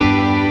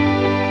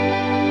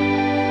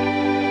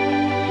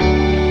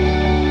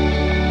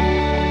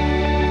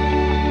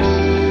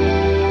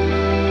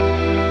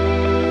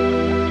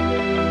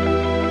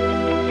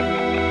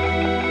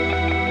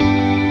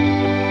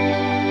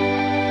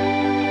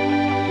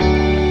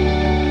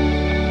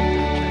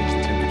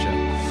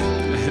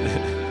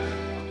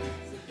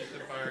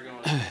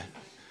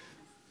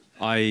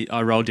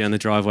I rolled down the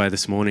driveway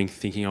this morning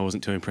thinking I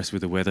wasn't too impressed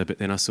with the weather, but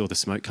then I saw the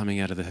smoke coming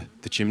out of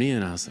the chimney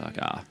and I was like,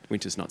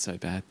 winter's not so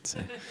bad. So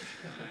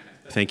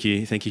thank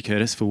you,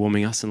 Curtis, for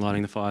warming us and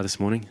lighting the fire this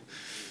morning.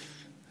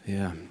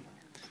 Yeah.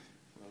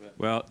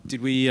 Well,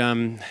 did we?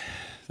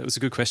 That was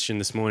a good question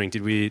this morning.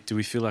 Do we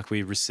feel like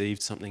we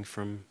received something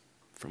from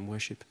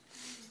worship?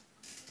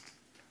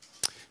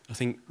 I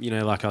think,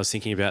 like I was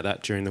thinking about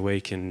that during the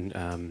week and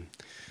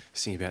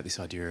thinking about this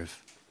idea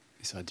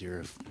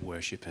of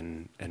worship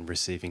and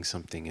receiving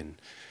something, and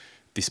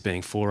this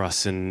being for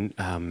us, and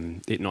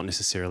it not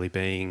necessarily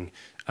being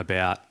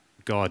about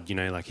God.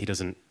 Like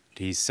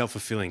he's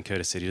self-fulfilling.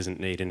 Curtis said he doesn't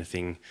need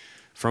anything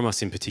from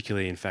us in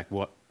particular. In fact,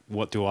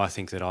 what do I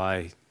think that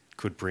I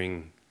could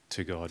bring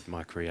to God,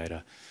 my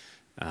Creator?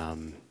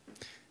 And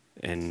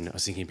I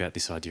was thinking about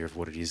this idea of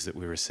what it is that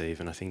we receive,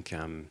 and I think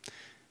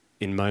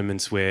in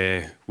moments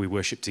where we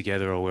worship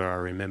together or where I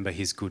remember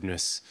His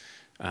goodness,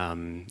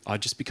 I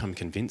just become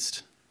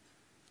convinced.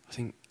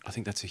 I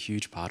think that's a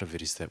huge part of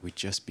it, is that we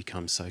just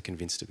become so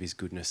convinced of His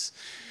goodness,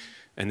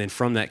 and then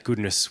from that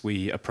goodness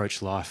we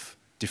approach life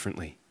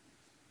differently.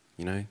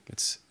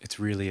 It's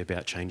really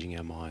about changing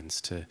our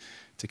minds to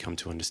come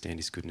to understand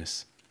His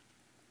goodness.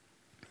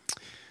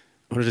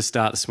 I wanted to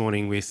start this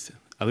morning with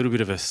a little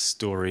bit of a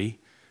story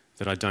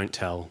that I don't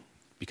tell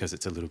because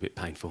it's a little bit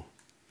painful.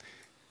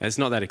 It's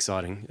not that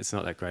exciting. It's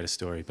not that great a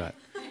story, but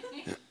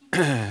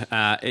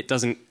it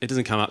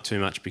doesn't come up too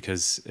much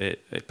because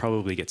it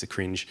probably gets a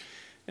cringe.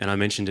 And I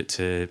mentioned it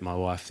to my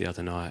wife the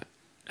other night,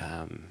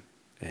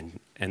 and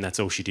that's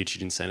all she did. She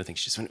didn't say anything.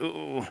 She just went,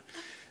 "Ooh,"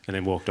 and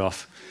then walked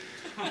off.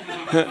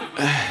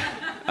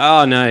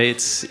 Oh no,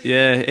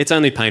 it's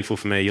only painful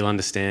for me. You'll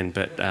understand,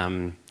 but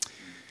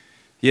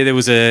there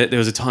was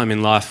a time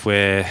in life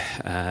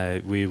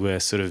where we were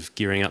sort of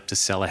gearing up to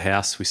sell a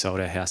house. We sold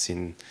our house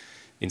in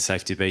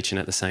Safety Beach, and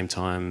at the same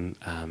time,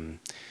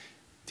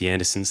 the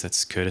Andersons,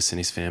 that's Curtis and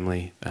his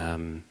family,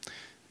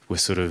 were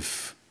sort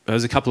of. There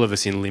was a couple of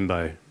us in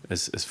limbo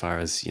as far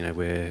as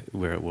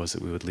where it was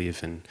that we would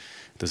live, and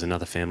there's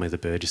another family, the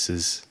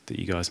Burgesses, that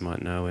you guys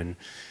might know, and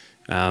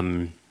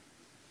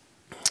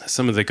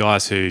some of the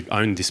guys who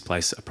owned this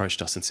place approached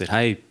us and said,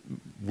 "Hey,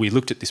 we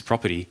looked at this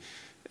property,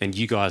 and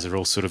you guys are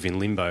all sort of in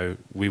limbo.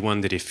 We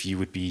wondered if you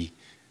would be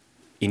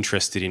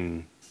interested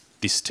in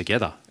this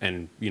together,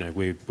 and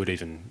we would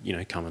even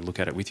come and look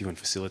at it with you and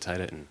facilitate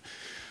it." And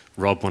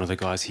Rob, one of the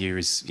guys here,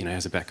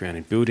 has a background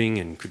in building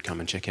and could come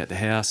and check out the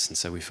house, and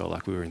so we felt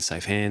like we were in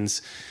safe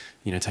hands,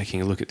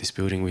 taking a look at this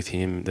building with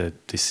him,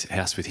 this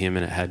house with him,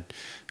 and it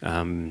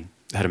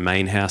had a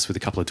main house with a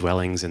couple of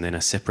dwellings, and then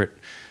a separate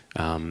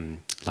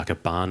like a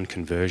barn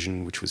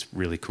conversion, which was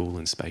really cool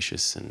and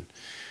spacious. And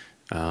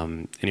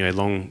anyway,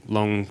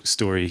 long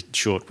story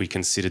short, we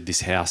considered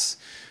this house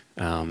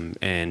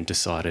and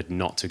decided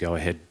not to go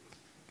ahead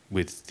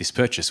with this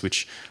purchase,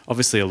 which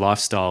obviously a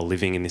lifestyle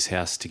living in this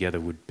house together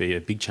would be a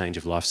big change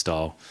of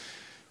lifestyle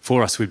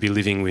for us. We'd be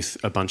living with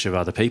a bunch of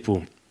other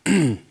people.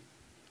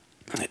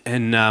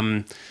 And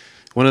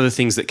one of the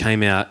things that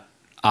came out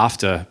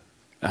after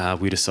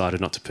we decided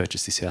not to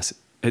purchase this house,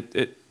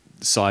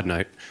 side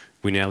note,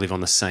 we now live on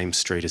the same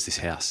street as this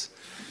house.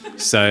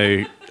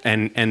 So,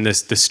 and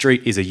the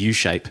street is a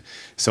U-shape.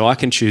 So I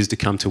can choose to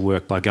come to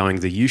work by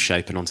going the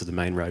U-shape and onto the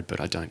main road, but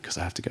I don't, because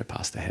I have to go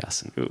past the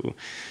house. And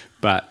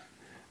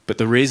But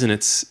the reason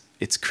it's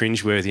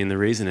cringeworthy, and the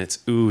reason it's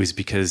is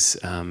because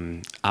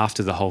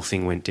after the whole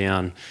thing went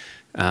down,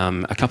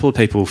 a couple of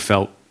people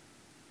felt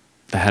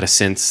they had a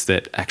sense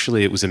that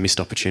actually it was a missed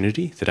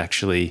opportunity, that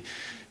actually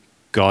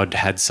God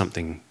had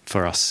something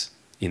for us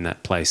in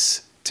that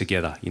place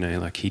together.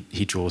 Like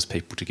he draws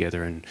people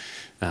together, and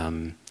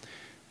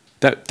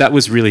that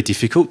was really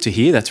difficult to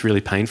hear. That's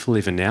really painful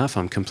even now, if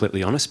I'm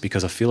completely honest,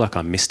 because I feel like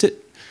I missed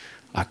it.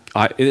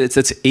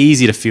 It's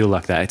easy to feel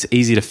like that. It's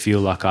easy to feel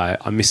like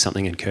I missed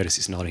something, and Curtis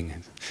is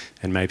nodding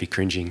and maybe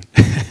cringing.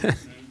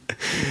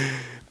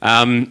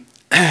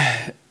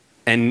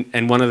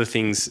 And one of the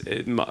things,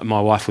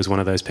 my wife was one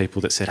of those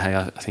people that said, "Hey,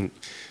 I think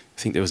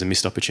there was a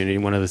missed opportunity."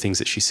 And one of the things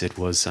that she said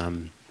was,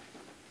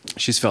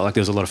 she just felt like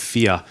there was a lot of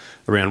fear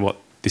around what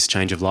this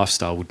change of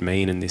lifestyle would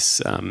mean, and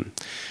this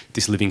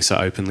living so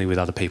openly with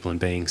other people and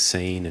being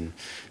seen, and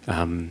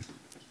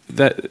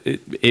that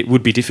it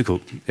would be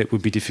difficult. It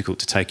would be difficult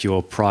to take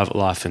your private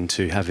life and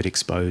to have it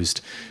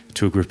exposed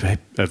to a group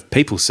of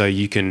people. So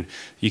you can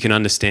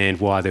understand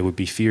why there would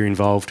be fear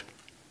involved.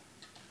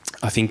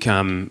 I think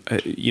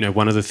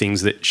one of the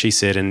things that she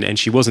said, and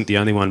she wasn't the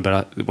only one,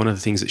 but one of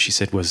the things that she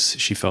said was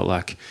she felt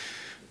like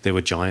there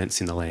were giants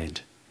in the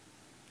land,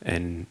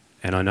 and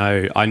I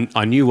know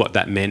I knew what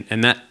that meant,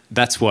 and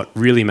that's what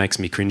really makes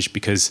me cringe,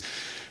 because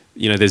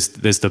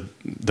there's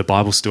the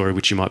Bible story,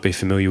 which you might be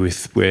familiar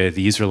with, where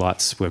the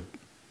Israelites were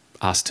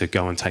asked to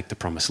go and take the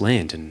promised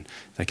land, and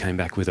they came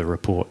back with a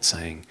report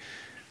saying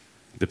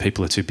the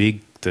people are too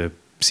big, the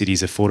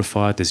cities are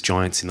fortified, there's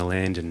giants in the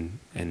land,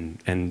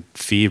 and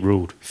fear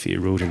ruled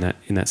in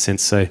that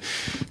sense. So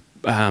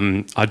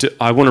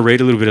I want to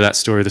read a little bit of that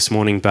story this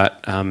morning,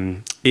 but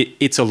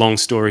it's a long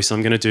story, so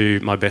I'm going to do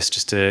my best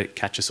just to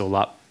catch us all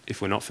up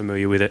if we're not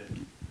familiar with it.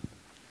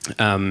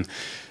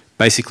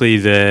 Basically,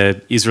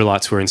 the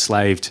Israelites were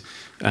enslaved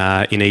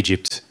in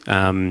Egypt.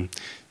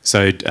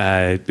 So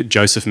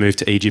Joseph moved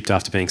to Egypt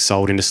after being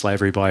sold into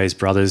slavery by his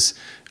brothers.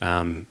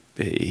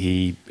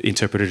 He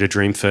interpreted a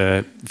dream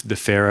for the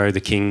Pharaoh,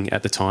 the king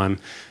at the time.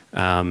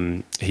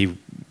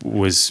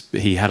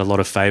 He had a lot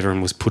of favour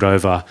and was put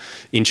over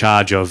in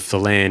charge of the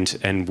land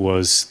and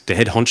was the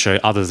head honcho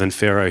other than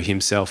Pharaoh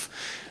himself.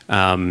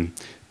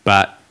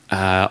 But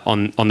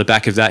on the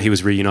back of that, he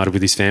was reunited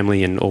with his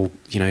family and all,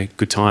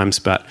 good times.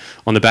 But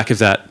on the back of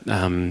that,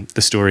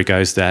 the story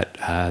goes that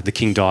the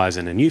king dies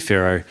and a new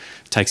Pharaoh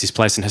takes his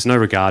place and has no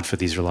regard for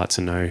the Israelites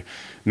and no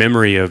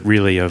memory of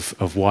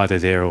why they're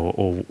there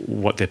or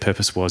what their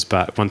purpose was.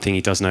 But one thing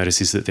he does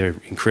notice is that they're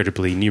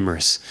incredibly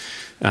numerous.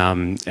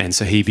 And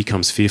so he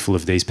becomes fearful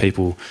of these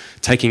people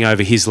taking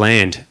over his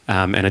land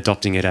and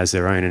adopting it as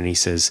their own. And he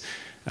says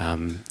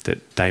that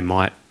they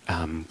might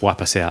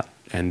wipe us out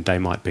and they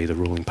might be the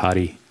ruling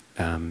party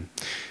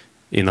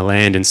in the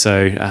land. And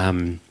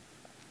so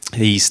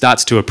he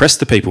starts to oppress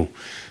the people,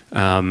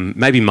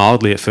 maybe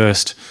mildly at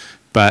first,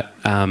 but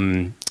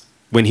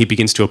when he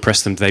begins to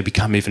oppress them, they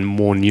become even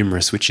more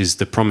numerous, which is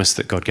the promise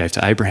that God gave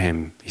to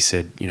Abraham. He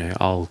said,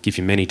 I'll give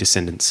you many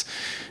descendants.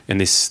 And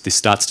this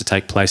starts to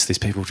take place. These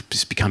people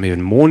just become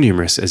even more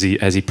numerous as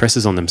he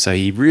presses on them. So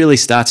he really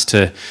starts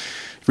to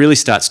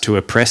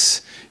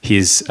oppress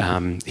his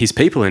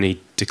people, and he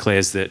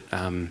declares that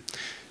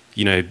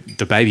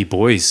the baby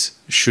boys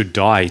should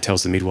die. He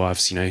tells the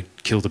midwives,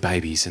 kill the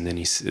babies, and then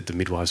the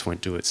midwives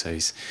won't do it. So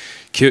he's,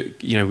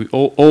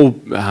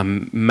 all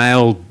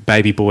male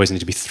baby boys need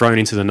to be thrown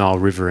into the Nile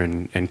River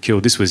and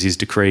killed. This was his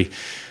decree,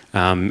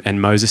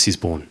 and Moses is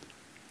born,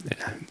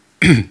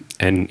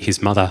 and his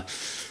mother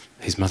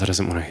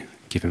doesn't want to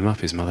give him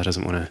up. His mother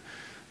doesn't want to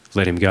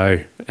let him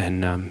go,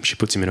 and she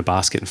puts him in a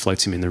basket and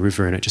floats him in the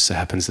river, and it just so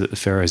happens that the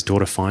Pharaoh's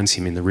daughter finds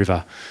him in the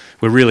river.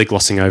 We're really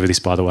glossing over this,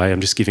 by the way.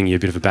 I'm just giving you a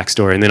bit of a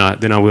backstory, and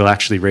then I will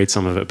actually read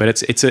some of it.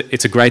 But it's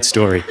a great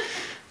story,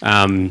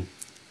 and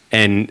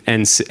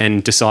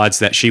decides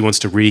that she wants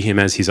to rear him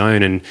as his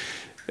own, and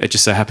it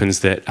just so happens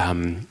that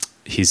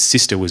his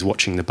sister was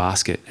watching the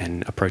basket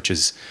and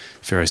approaches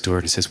Pharaoh's daughter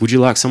and says, "Would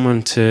you like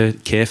someone to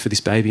care for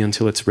this baby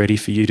until it's ready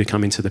for you to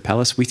come into the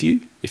palace with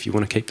you, if you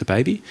want to keep the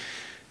baby?"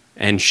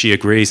 And she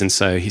agrees, and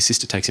so his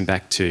sister takes him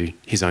back to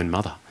his own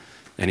mother,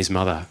 and his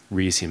mother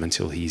rears him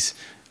until he's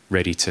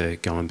ready to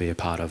go and be a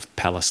part of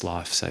palace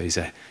life. So he's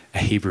a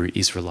Hebrew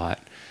Israelite,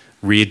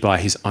 reared by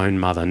his own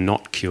mother,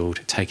 not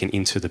killed, taken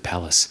into the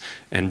palace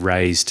and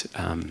raised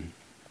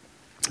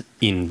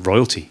in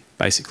royalty,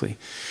 basically.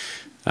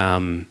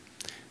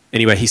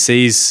 Anyway, he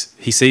sees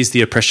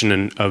the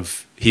oppression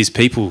of his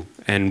people,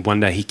 and one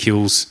day he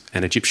kills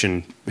an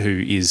Egyptian who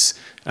is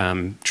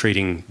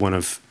treating one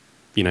of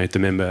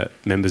the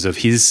members of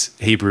his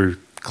Hebrew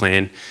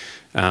clan.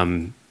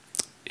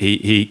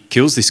 He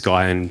kills this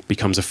guy and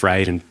becomes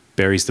afraid and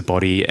buries the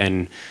body,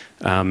 and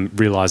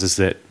realises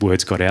that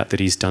words got out that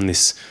he's done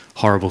this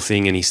horrible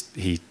thing, and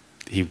he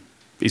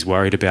is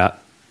worried about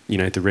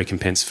the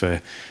recompense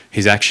for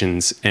his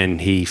actions,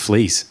 and he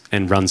flees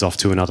and runs off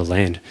to another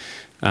land,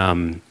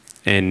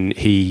 and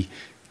he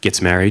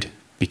gets married,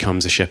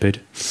 becomes a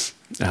shepherd,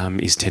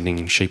 is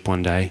tending sheep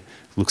one day,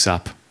 looks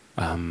up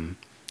on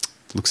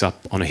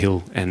a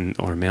hill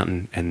or a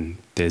mountain, and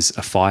there's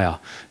a fire,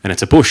 and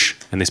it's a bush,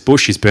 and this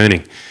bush is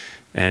burning,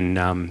 and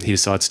he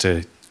decides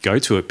to go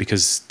to it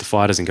because the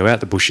fire doesn't go out,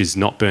 the bush is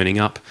not burning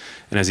up,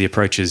 and as he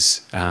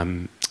approaches,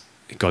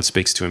 God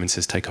speaks to him and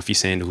says, "Take off your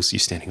sandals, you're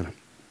standing on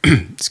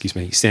excuse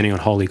me, you're standing on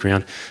holy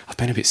ground." I've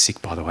been a bit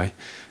sick, by the way.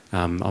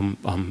 I'm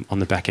on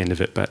the back end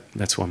of it, but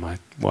that's why my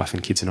wife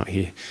and kids are not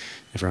here.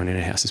 Everyone in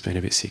our house has been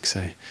a bit sick,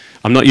 so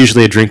I'm not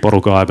usually a drink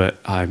bottle guy, but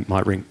I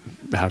might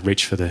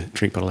reach for the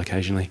drink bottle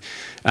occasionally.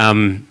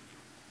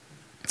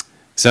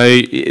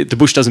 So the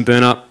bush doesn't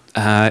burn up.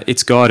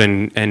 It's God,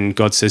 and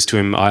God says to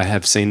him, "I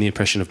have seen the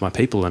oppression of my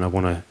people, and I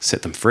want to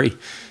set them free,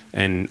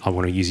 and I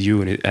want to use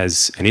you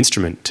as an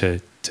instrument to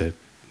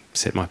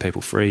set my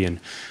people free." And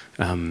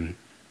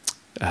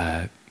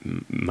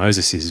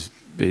Moses is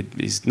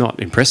not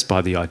impressed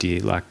by the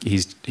idea. Like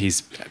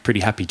he's pretty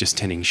happy just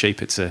tending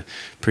sheep. It's a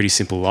pretty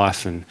simple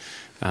life, and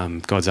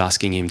God's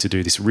asking him to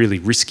do this really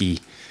risky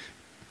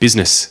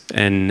business,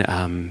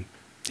 and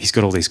he's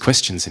got all these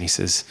questions, and he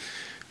says,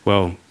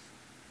 "Well,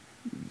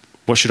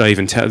 what should I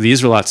even tell the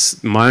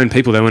Israelites, my own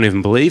people? They won't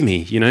even believe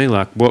me.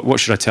 Like what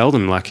should I tell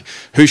them? Like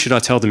who should I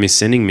tell them is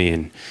sending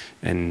me?"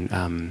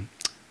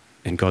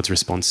 And God's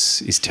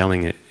response is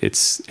telling it.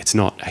 It's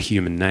not a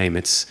human name.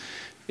 It's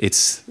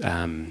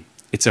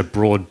a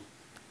broad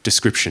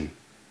description.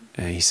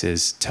 He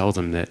says, "Tell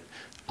them that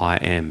I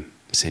am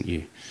sent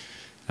you."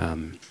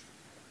 And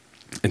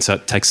so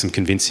it takes some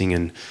convincing,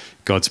 and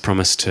God's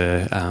promised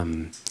to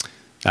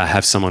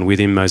have someone with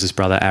him, Moses'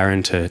 brother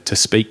Aaron, to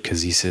speak,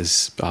 because he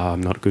says,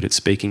 "I'm not good at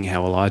speaking.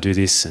 How will I do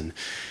this?" And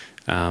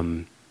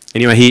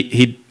anyway,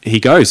 he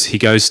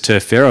goes to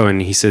Pharaoh,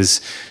 and he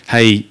says,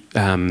 "Hey,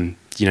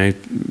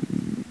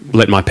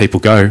 let my people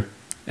go,"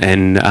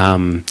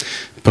 and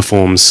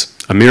performs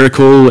a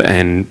miracle,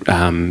 and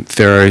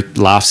Pharaoh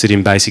laughs at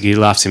him, basically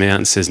laughs him out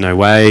and says, no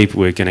way,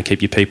 we're going to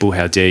keep your people,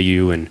 how dare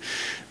you, and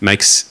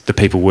makes the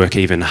people work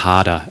even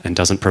harder and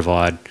doesn't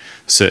provide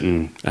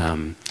straw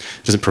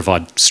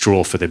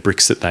for the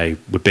bricks that they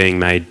were being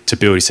made to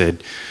build. He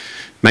said,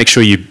 make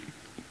sure you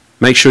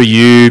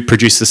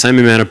produce the same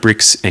amount of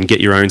bricks and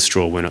get your own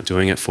straw. We're not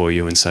doing it for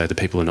you. And so the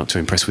people are not too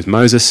impressed with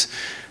Moses.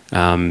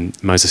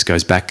 Moses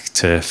goes back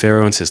to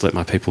Pharaoh and says, let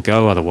my people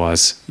go,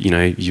 otherwise,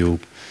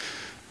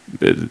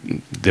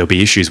 there'll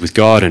be issues with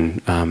God.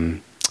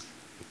 And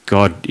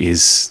God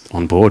is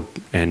on board,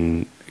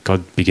 and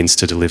God begins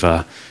to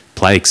deliver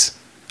plagues.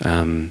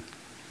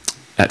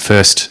 At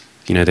first,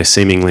 they're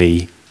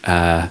seemingly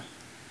not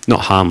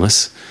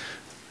harmless.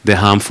 They're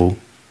harmful,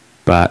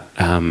 but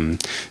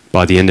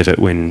by the end of it,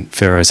 when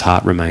Pharaoh's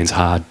heart remains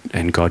hard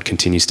and God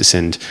continues to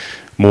send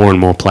more and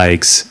more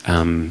plagues,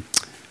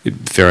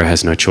 Pharaoh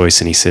has no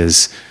choice, and he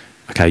says,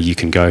 okay, you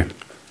can go.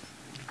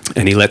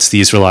 And he lets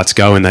the Israelites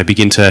go, and they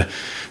begin to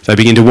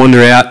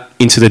wander out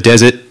into the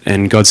desert,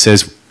 and God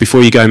says,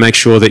 before you go, make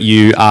sure that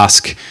you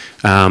ask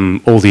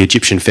all the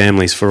Egyptian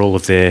families for all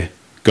of their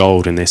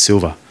gold and their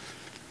silver.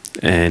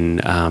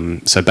 And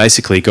so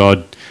basically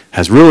God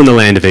has rule in the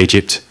land of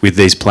Egypt with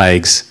these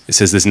plagues. It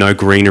says there's no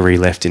greenery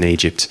left in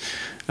Egypt.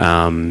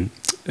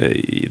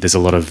 There's a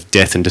lot of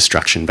death and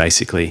destruction,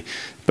 basically.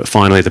 But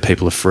finally the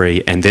people are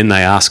free, and then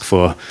they ask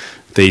for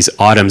these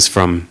items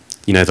from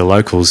the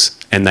locals,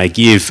 and they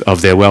give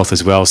of their wealth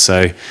as well.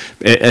 So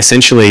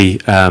essentially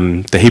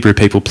the Hebrew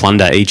people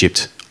plunder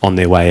Egypt on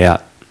their way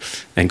out,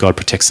 and God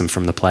protects them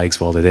from the plagues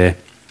while they're there.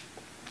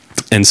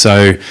 And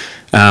so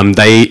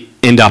they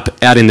end up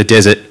out in the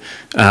desert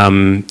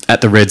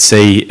at the Red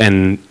Sea,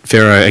 and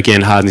Pharaoh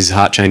again hardens his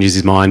heart, changes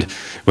his mind.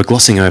 We're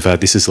glossing over,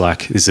 this is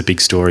a big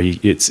story,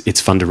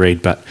 it's fun to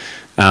read, but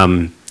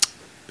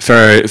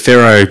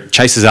Pharaoh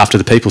chases after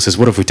the people, says,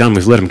 what have we done?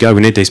 We've let them go,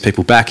 we need these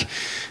people back.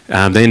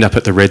 They end up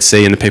at the Red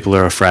Sea, and the people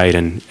are afraid,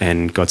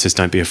 and God says,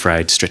 don't be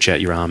afraid, stretch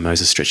out your arm.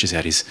 Moses stretches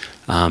out his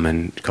arm,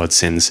 and God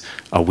sends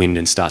a wind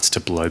and starts to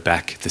blow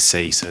back the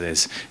sea. So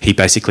he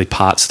basically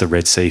parts the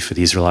Red Sea for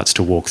the Israelites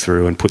to walk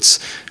through, and puts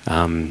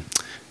a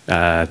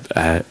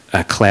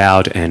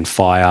cloud and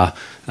fire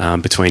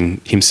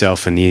between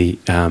himself and the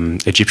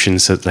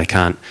Egyptians, so that they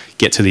can't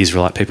get to the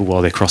Israelite people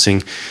while they're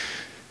crossing.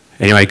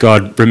 Anyway,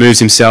 God removes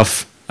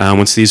himself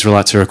once the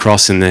Israelites are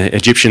across, and the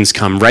Egyptians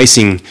come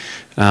racing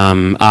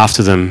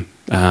after them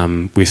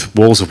with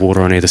walls of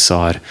water on either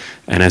side.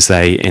 And as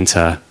they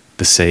enter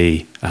the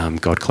sea,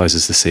 God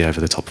closes the sea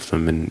over the top of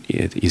them, and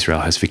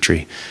Israel has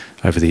victory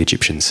over the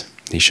Egyptians.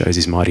 He shows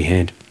his mighty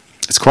hand.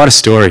 It's quite a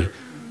story.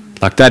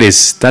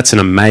 That's an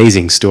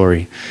amazing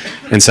story.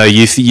 And so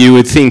you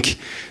would think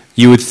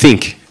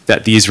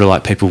that the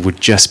Israelite people would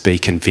just be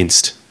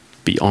convinced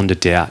beyond a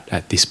doubt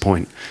at this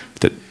point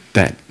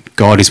that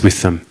God is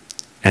with them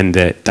and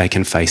that they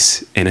can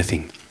face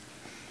anything.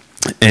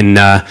 And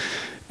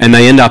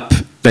they end up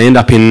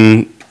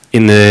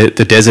in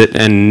the desert,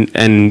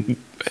 and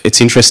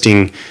it's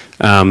interesting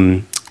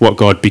what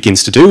God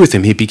begins to do with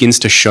them. He begins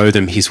to show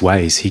them his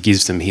ways. He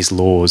gives them his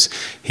laws.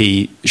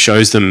 He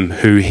shows them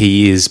who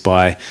he is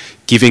by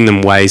giving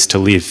them ways to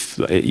live.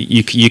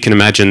 You can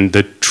imagine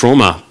the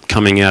trauma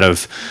coming out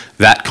of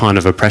that kind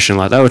of oppression.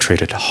 Like, they were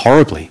treated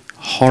horribly.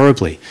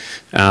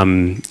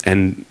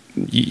 And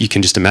you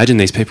can just imagine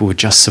these people were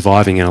just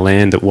surviving in a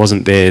land that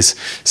wasn't theirs,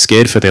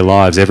 scared for their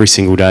lives every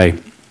single day.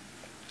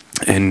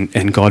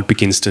 And God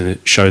begins to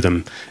show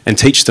them and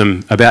teach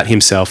them about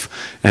himself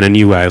and a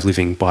new way of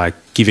living by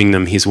giving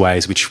them his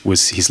ways, which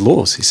was his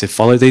laws. He said,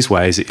 follow these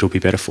ways, it'll be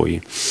better for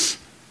you.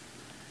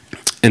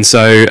 And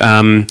so,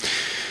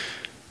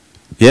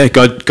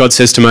 God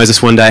says to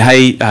Moses one day,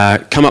 hey,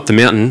 come up the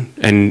mountain.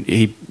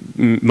 And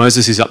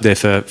Moses is up there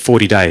for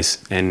 40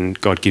 days, and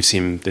God gives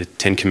him the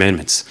 10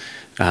 Commandments.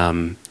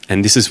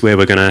 And this is where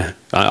we're going to,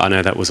 I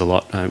know that was a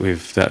lot.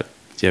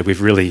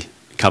 We've really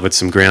covered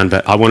some ground,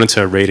 but I wanted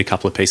to read a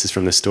couple of pieces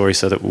from the story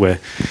so that we're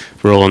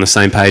all on the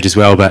same page as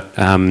well. But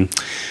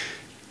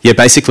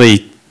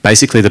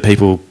basically the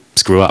people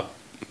screw up.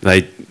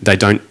 They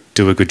don't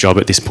do a good job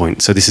at this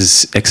point. So this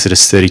is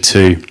Exodus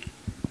 32.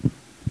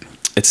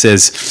 It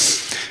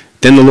says,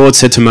 then the Lord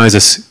said to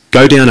Moses,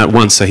 go down at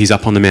once. So he's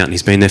up on the mountain.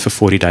 He's been there for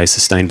 40 days,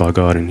 sustained by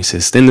God. And he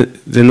says, then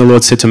the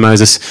Lord said to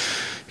Moses,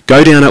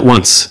 go down at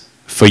once,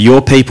 for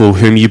your people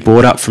whom you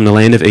brought up from the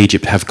land of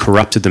Egypt have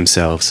corrupted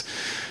themselves.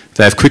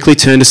 They have quickly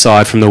turned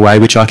aside from the way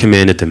which I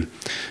commanded them.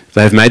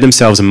 They have made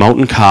themselves a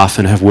molten calf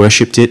and have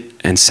worshipped it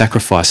and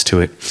sacrificed to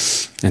it,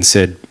 and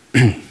said,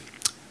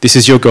 this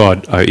is your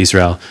God, O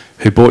Israel,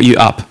 who brought you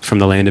up from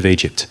the land of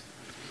Egypt.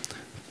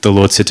 The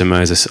Lord said to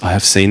Moses, I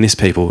have seen this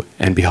people,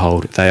 and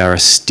behold, they are a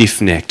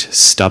stiff-necked,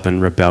 stubborn,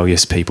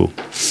 rebellious people.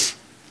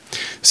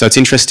 So it's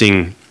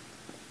interesting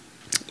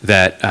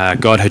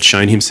that God had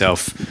shown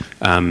himself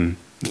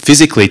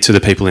physically to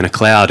the people in a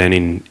cloud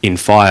and in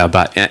fire,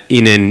 but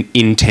in an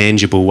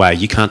intangible way.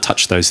 You can't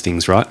touch those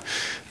things, right?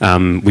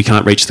 We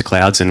can't reach the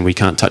clouds and we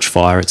can't touch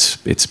fire.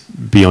 It's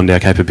beyond our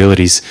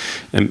capabilities,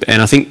 and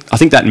I think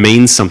that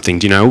means something.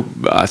 Do you know?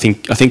 I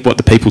think what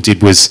the people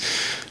did was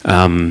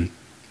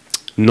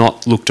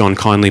not looked on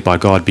kindly by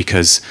God,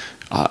 because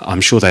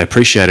I'm sure they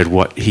appreciated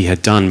what he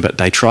had done, but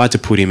they tried to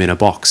put him in a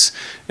box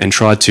and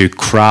tried to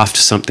craft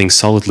something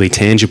solidly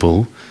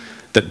tangible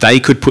that they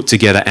could put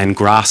together and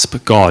grasp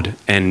God,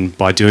 and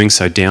by doing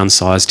so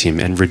downsized him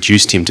and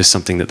reduced him to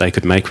something that they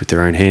could make with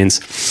their own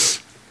hands.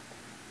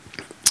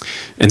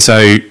 And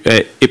so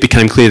it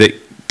became clear that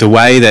the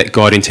way that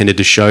God intended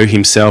to show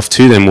himself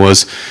to them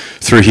was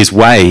through his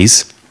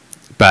ways,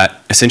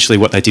 but essentially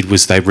what they did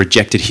was they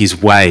rejected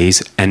his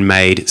ways and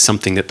made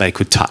something that they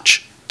could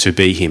touch to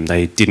be him.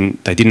 They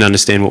didn't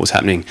understand what was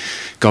happening.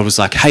 God was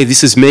like, hey,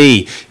 this is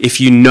me.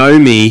 If you know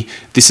me,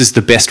 this is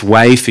the best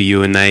way for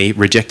you. And they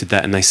rejected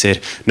that, and they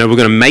said, no, we're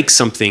going to make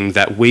something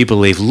that we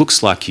believe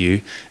looks like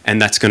you, and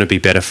that's going to be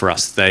better for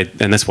us.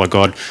 And that's why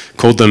God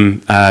called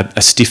them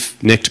a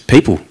stiff-necked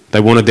people. They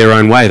wanted their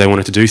own way. They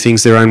wanted to do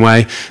things their own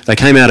way. They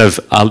came out of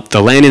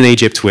the land in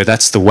Egypt where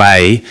that's the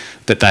way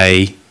that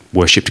they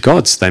worshipped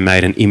gods. They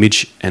made an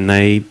image and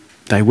they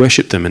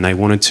worshipped them, and they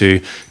wanted to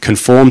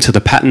conform to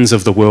the patterns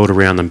of the world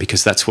around them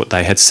because that's what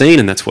they had seen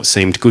and that's what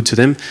seemed good to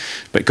them.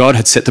 But God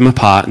had set them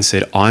apart and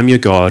said, I'm your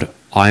God.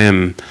 I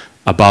am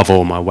above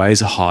all. My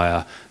ways are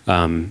higher.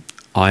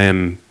 I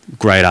am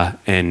greater,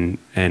 and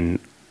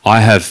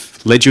I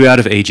have led you out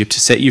of Egypt to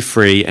set you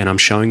free, and I'm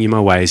showing you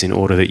my ways in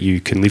order that you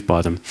can live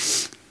by them.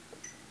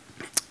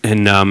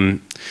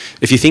 And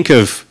if you think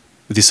of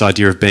this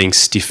idea of being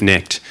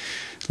stiff-necked,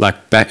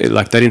 like they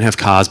didn't have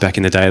cars back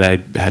in the day.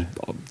 They had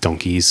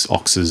donkeys,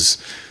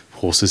 oxes,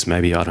 horses.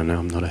 Maybe, I don't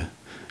know.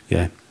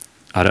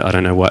 I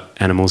don't know what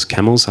animals.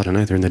 Camels. I don't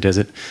know. They're in the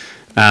desert.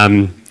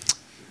 But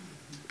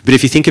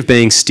if you think of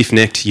being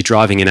stiff-necked, you're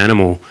driving an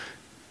animal,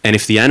 and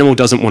if the animal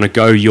doesn't want to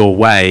go your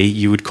way,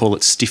 you would call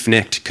it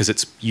stiff-necked because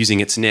it's using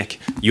its neck.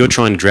 You're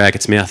trying to drag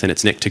its mouth and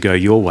its neck to go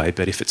your way,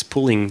 but if it's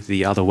pulling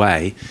the other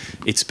way,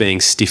 it's being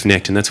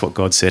stiff-necked. And that's what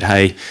God said.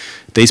 Hey,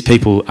 these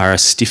people are a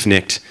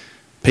stiff-necked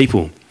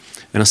people.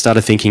 And I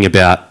started thinking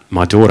about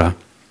my daughter,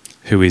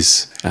 who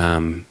is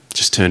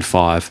just turned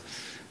 5.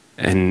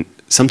 And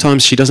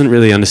sometimes she doesn't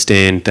really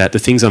understand that the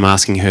things I'm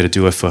asking her to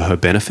do are for her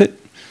benefit.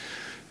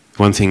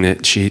 One thing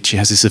that she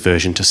has this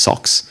aversion to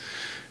socks.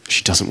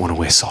 She doesn't want to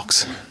wear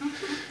socks.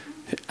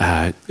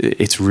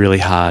 It's really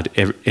hard.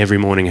 Every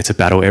morning, it's a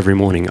battle every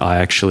morning.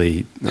 I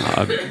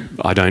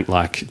don't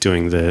like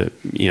doing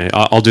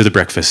I'll do the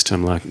breakfast.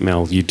 I'm like,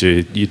 Mel, you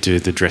do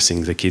the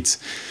dressing, the kids.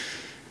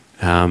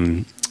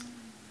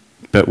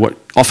 But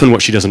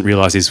what she doesn't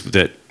realise is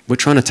that we're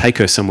trying to take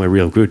her somewhere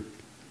real good.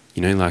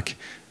 Like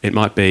it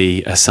might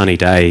be a sunny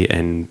day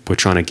and we're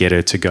trying to get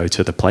her to go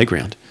to the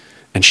playground,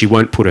 and she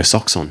won't put her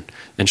socks on,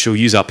 and she'll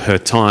use up her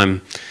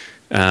time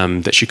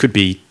that she could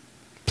be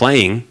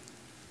playing,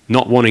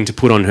 not wanting to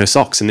put on her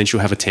socks, and then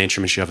she'll have a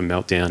tantrum and she'll have a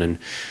meltdown,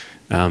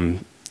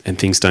 and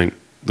things don't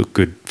look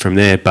good from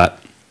there. But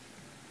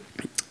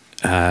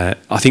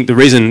I think the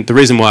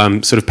reason why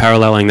I'm sort of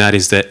paralleling that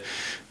is that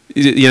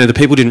the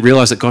people didn't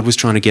realise that God was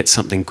trying to get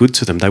something good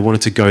to them. They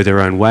wanted to go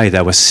their own way.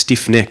 They were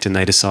stiff-necked, and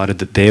they decided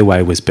that their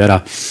way was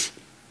better.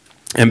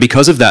 And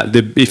because of that,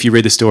 if you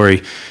read the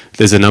story,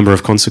 there's a number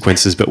of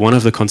consequences, but one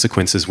of the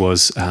consequences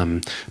was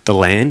the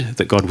land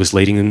that God was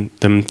leading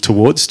them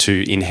towards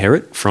to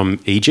inherit from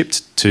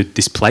Egypt to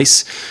this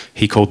place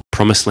he called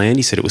Promised Land.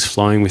 He said it was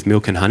flowing with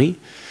milk and honey.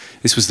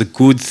 This was the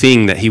good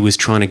thing that he was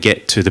trying to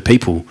get to the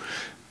people.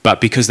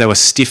 But because they were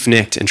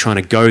stiff-necked and trying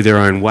to go their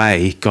own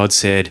way, God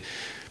said,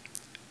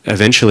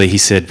 eventually he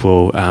said,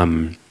 well,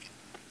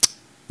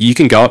 you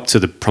can go up to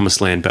the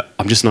Promised Land, but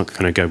I'm just not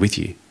going to go with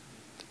you.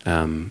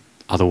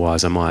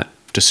 Otherwise, I might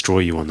destroy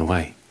you on the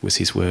way, was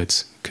his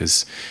words,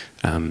 because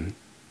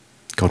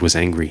God was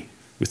angry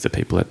with the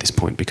people at this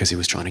point because he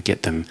was trying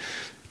to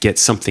get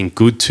something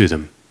good to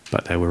them,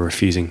 but they were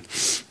refusing.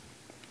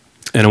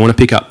 And I want to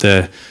pick up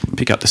the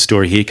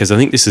story here because I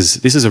think this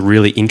is a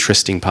really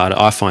interesting part.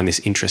 I find this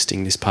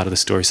interesting, this part of the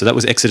story. So that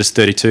was Exodus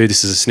 32.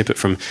 This is a snippet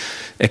from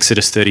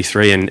Exodus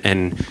 33,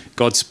 and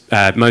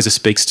Moses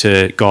speaks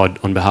to God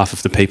on behalf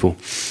of the people.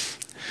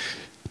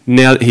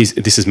 Now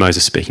this is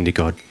Moses speaking to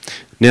God.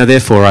 Now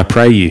therefore I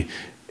pray you.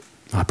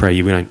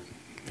 We don't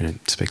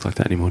speak like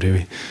that anymore, do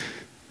we?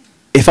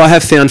 If I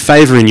have found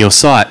favour in your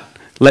sight,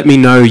 let me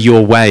know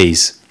your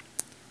ways.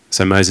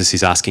 So Moses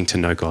is asking to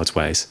know God's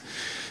ways,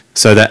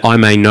 so that I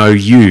may know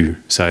you.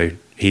 So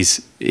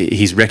he's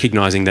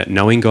recognising that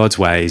knowing God's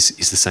ways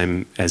is the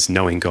same as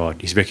knowing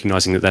God. He's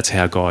recognising that that's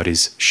how God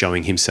is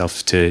showing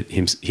himself to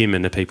him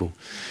and the people.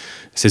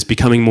 It says,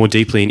 becoming more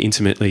deeply and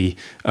intimately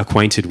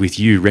acquainted with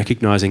you,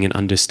 recognising and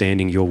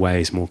understanding your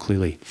ways more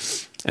clearly,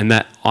 and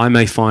that I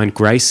may find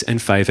grace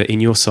and favour in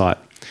your sight.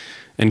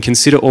 And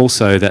consider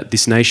also that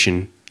this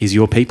nation is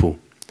your people.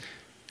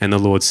 And the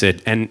Lord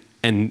said, and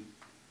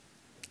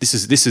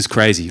this is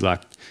crazy.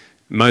 Like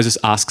Moses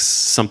asks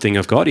something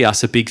of God. He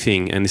asks a big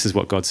thing, and this is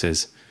what God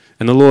says.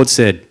 And the Lord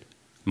said,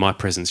 my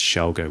presence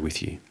shall go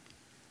with you,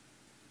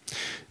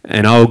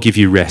 and I will give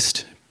you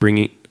rest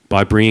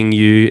by bringing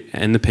you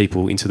and the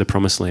people into the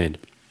promised land.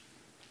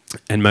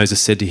 And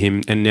Moses said to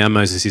him, and now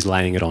Moses is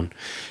laying it on.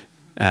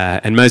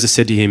 And Moses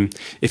said to him,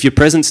 if your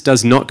presence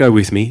does not go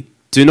with me,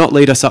 do not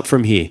lead us up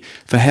from here.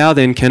 For how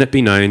then can it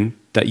be known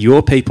that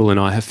your people and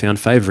I have found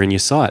favour in your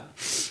sight?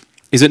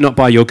 Is it not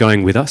by your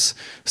going with us,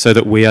 so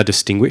that we are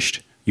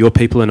distinguished, your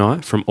people and I,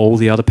 from all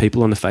the other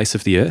people on the face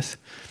of the earth?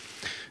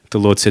 The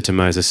Lord said to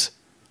Moses,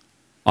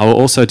 I will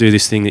also do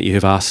this thing that you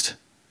have asked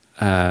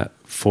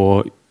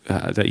for.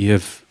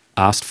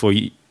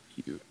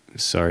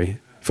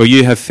 For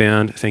you have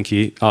found, thank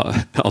you,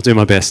 I'll do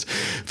my best.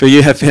 For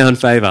you have found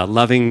favour,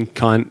 loving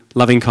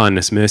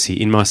kindness, mercy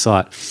in my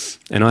sight,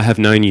 and I have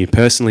known you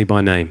personally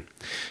by name.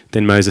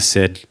 Then Moses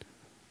said,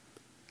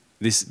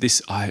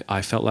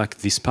 I felt like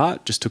this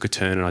part just took a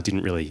turn and I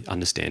didn't really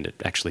understand it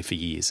actually for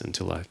years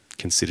until I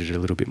considered it a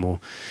little bit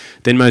more.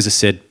 Then Moses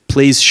said,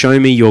 please show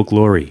me your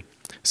glory.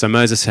 So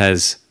Moses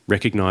has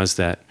recognised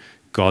that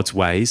God's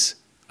ways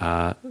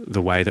are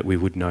the way that we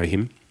would know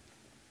him.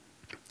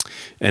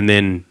 And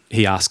then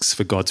he asks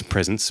for God's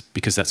presence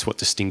because that's what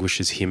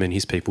distinguishes him and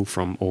his people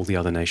from all the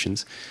other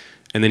nations.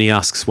 And then he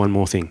asks one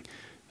more thing.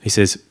 He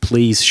says,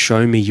 please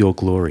show me your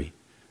glory.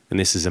 And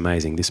this is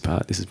amazing, this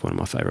part. This is one of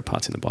my favourite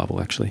parts in the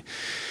Bible, actually.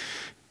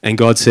 And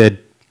God said,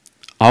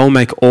 I will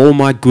make all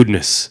my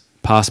goodness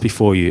pass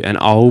before you, and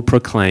I will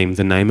proclaim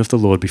the name of the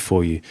Lord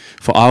before you.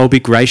 For I will be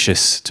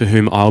gracious to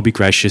whom I will be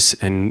gracious,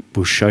 and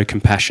will show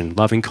compassion,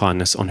 loving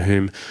kindness on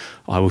whom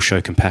I will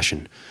show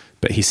compassion.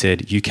 But he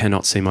said, you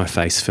cannot see my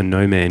face, for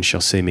no man shall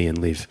see me and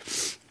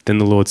live. Then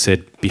the Lord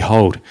said,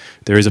 behold,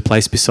 there is a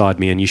place beside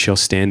me, and you shall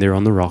stand there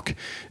on the rock.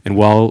 And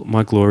while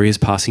my glory is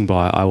passing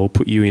by, I will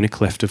put you in a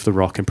cleft of the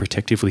rock and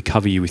protectively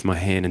cover you with my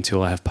hand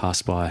until I have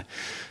passed by.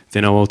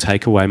 Then I will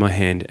take away my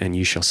hand, and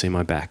you shall see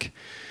my back,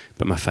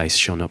 but my face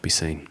shall not be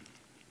seen.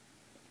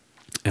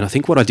 And I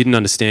think what I didn't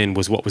understand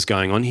was what was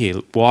going on here.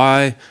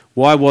 Why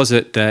was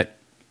it that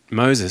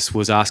Moses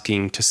was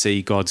asking to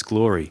see God's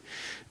glory?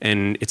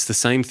 And it's the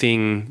same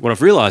thing, what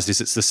I've realised is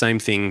it's the same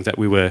thing that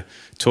we were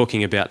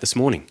talking about this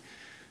morning.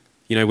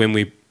 You know, when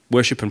we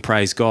worship and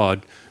praise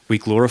God, we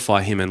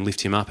glorify him and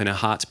lift him up, and our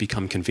hearts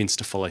become convinced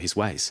to follow his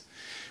ways.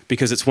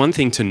 Because it's one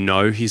thing to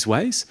know his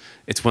ways,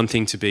 it's one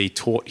thing to be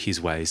taught his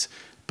ways,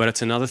 but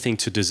it's another thing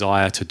to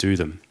desire to do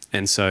them.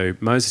 And so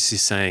Moses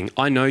is saying,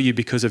 I know you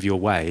because of your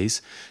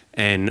ways,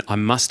 and I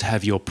must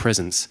have your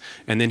presence.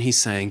 And then he's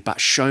saying,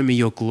 but show me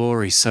your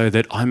glory so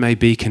that I may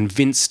be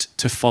convinced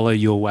to follow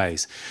your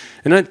ways.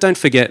 And don't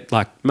forget,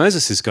 like,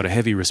 Moses has got a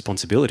heavy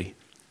responsibility.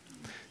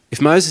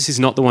 If Moses is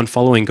not the one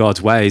following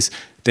God's ways,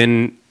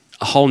 then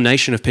a whole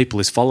nation of people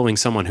is following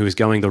someone who is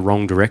going the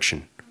wrong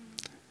direction.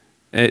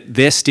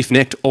 They're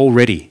stiff-necked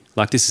already.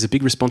 Like, this is a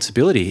big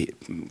responsibility.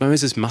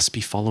 Moses must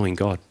be following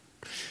God.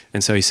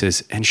 And so he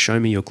says, and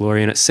show me your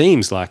glory. And it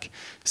seems like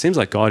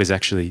God is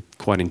actually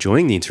quite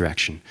enjoying the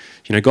interaction.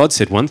 You know, God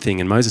said one thing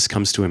and Moses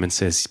comes to him and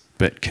says,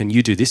 but can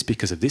you do this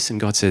because of this? And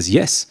God says,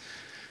 yes.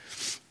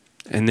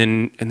 And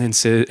then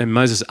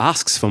Moses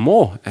asks for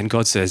more and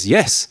God says,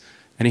 yes.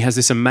 And he has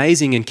this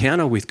amazing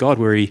encounter with God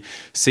where he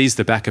sees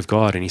the back of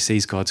God and he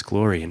sees God's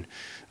glory. And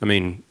I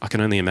mean, I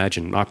can only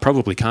imagine, I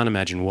probably can't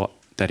imagine what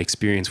that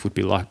experience would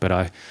be like,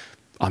 but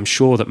I'm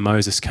sure that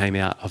Moses came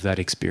out of that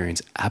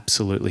experience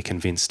absolutely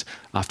convinced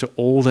after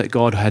all that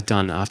God had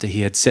done, after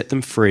he had set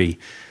them free,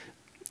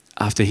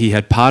 after he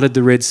had parted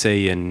the Red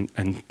Sea and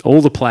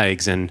all the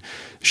plagues and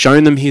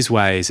shown them his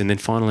ways. And then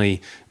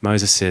finally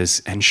Moses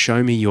says, and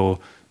show me your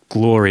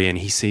glory. And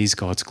he sees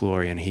God's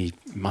glory and he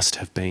must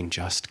have been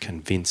just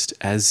convinced.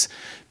 As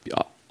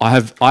I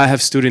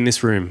have stood in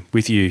this room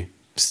with you,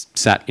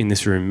 sat in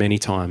this room many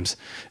times,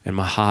 and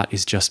my heart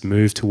is just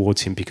moved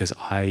towards him because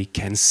I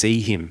can see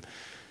him.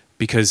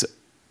 Because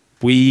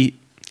we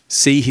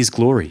see his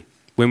glory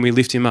when we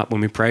lift him up,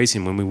 when we praise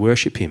him, when we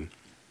worship him.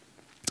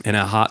 And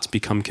our hearts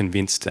become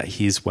convinced that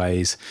his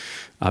ways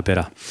are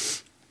better.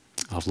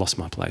 I've lost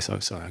my place. Oh,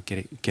 sorry. I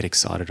get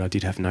excited. I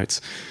did have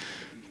notes.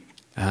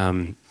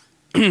 Yeah,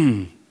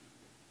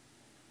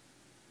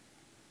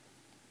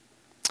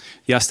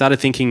 I started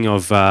thinking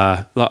of,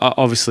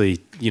 obviously,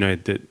 you know,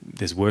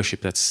 there's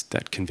worship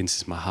that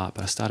convinces my heart,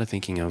 but I started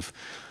thinking of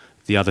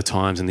the other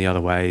times and the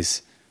other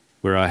ways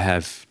where I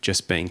have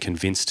just been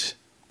convinced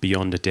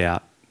beyond a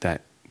doubt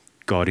that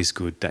God is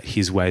good, that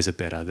his ways are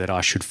better, that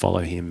I should follow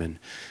him. And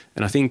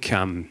I think,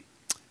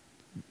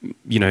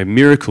 you know,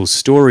 miracles,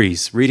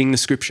 stories, reading the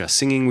scripture,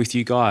 singing with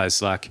you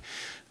guys, like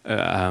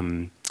our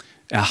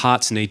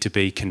hearts need to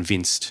be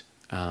convinced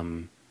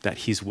that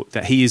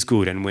he is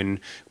good. And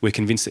when we're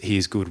convinced that he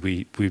is good,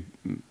 we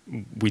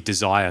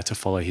desire to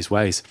follow his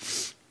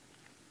ways.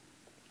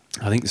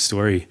 I think the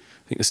story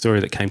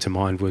that came to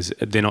mind was,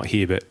 they're not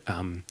here, but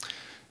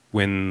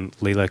when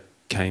Leela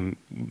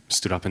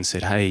stood up and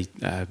said, "Hey,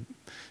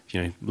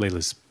 you know,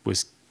 Leela's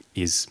was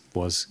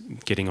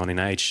getting on in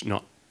age."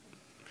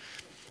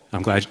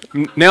 I'm glad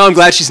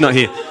she's not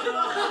here.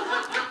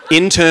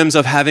 In terms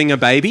of having a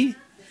baby,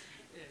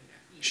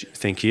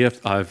 Thank you.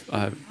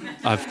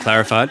 I've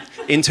clarified.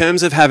 In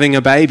terms of having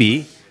a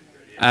baby,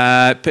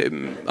 a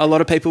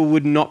lot of people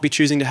would not be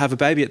choosing to have a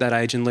baby at that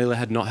age, and Leela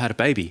had not had a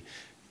baby.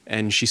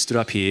 And she stood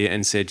up here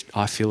and said,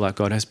 I feel like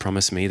God has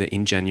promised me that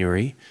in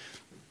January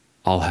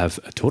I'll have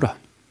a daughter.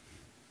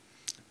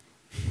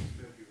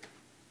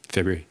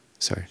 February,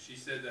 sorry. She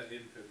said that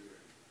in February.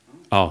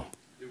 Oh.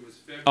 It was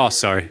February. Oh,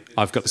 sorry.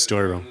 I've got the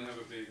story wrong. I'm going to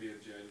have a baby in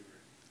January.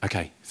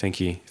 Okay, thank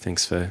you.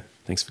 Thanks for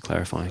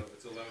clarifying. So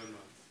it's 11 months.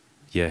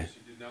 Yeah. She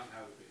did not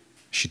have a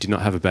baby. She did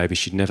not have a baby.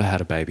 She'd never had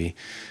a baby.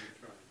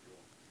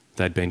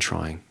 They'd been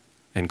trying,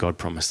 and God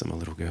promised them a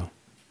little girl.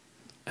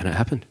 And it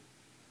happened.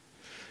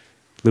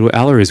 Little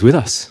Ella is with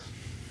us.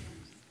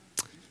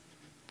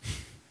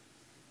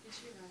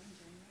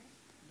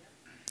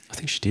 I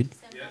think she did.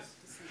 Yes.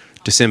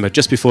 December,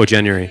 just before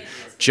January.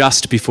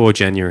 Just before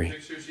January.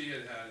 Make sure she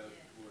had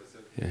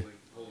Yeah.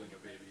 holding a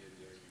baby in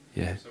January.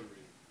 Yeah. For some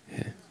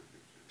reason.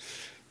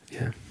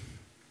 Yeah.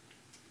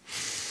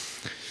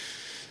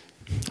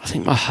 I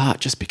think my heart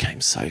just became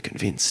so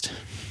convinced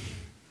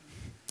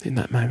in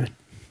that moment.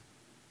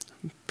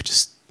 I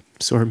just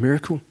saw a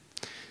miracle.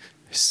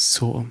 I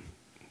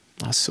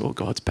saw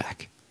God's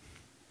back.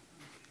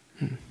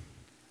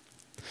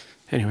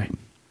 Anyway,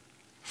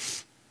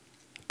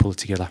 pull it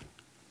together.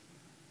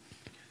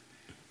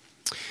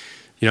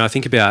 You know, I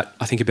think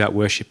about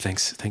worship.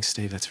 Thanks,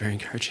 Steve. That's very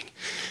encouraging.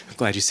 I'm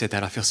glad you said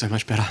that. I feel so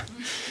much better.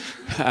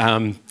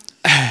 I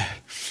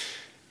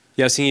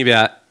was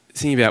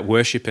thinking about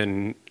worship,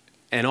 and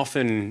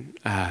often,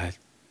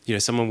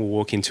 someone will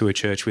walk into a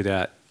church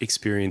without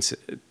experience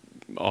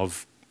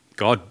of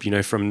God.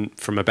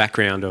 From a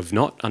background of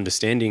not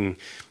understanding,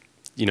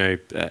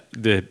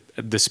 the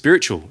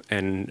spiritual,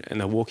 and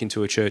they'll walk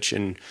into a church,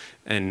 and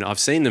I've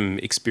seen them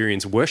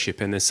experience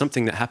worship, and there's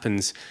something that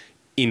happens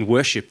in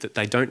worship that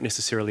they don't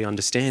necessarily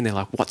understand. They're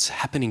like, what's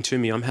happening to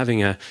me? I'm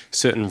having a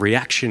certain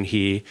reaction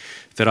here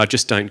that I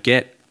just don't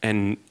get.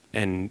 And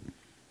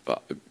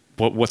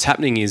what's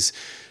happening is,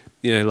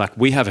 like,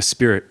 we have a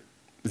spirit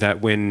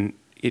that when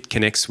it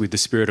connects with the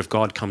Spirit of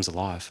God comes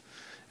alive.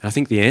 And I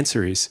think the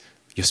answer is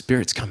your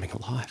spirit's coming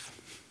alive.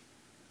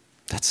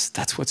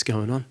 That's what's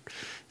going on.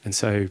 And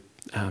so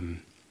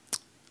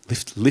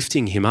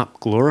lifting him up,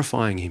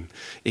 glorifying him,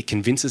 it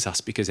convinces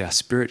us because our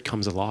spirit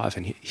comes alive,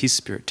 and his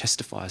spirit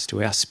testifies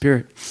to our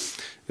spirit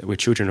that we're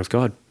children of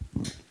God.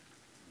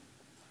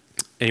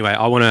 Anyway,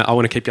 I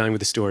want to keep going with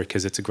the story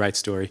because it's a great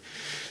story.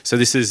 So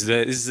this is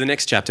the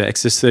next chapter,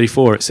 Exodus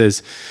 34. It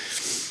says,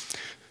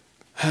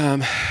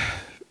 and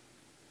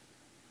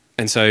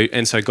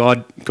so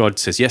God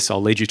says, yes,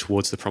 I'll lead you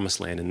towards the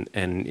promised land.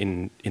 And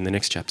in the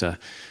next chapter,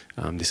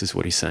 this is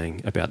what he's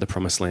saying about the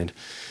promised land.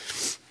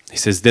 He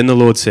says, then the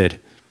Lord said,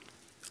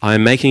 I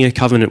am making a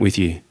covenant with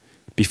you.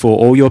 Before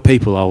all your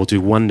people, I will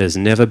do wonders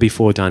never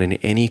before done in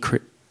any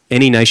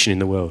nation in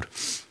the world.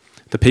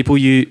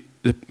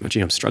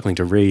 I'm struggling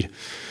to read.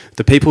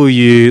 The people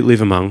you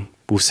live among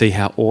will see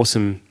how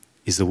awesome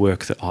is the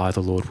work that I,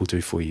 the Lord, will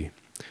do for you.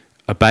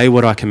 Obey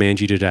what I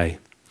command you today.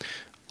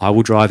 I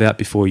will drive out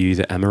before you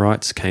the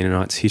Amorites,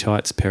 Canaanites,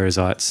 Hittites,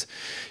 Perizzites,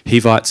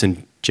 Hivites,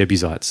 and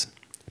Jebusites.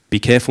 Be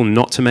careful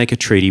not to make a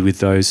treaty with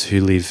those who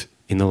live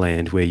in the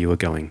land where you are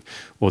going,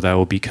 or they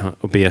will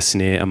be a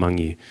snare among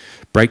you.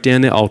 Break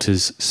down their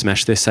altars,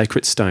 smash their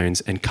sacred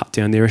stones, and cut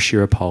down their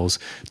Asherah poles.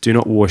 Do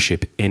not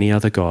worship any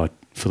other god,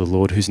 for the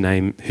Lord, whose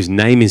name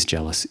is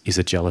jealous, is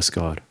a jealous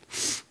God.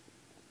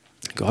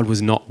 God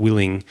was not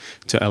willing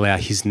to allow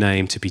his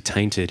name to be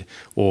tainted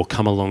or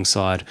come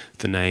alongside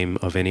the name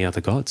of any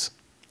other gods.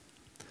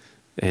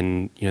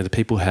 And the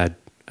people had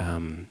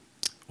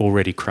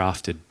already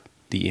crafted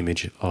the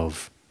image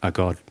of a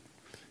god,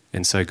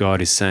 and so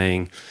God is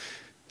saying,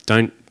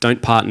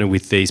 Don't partner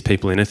with these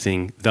people in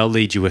anything. They'll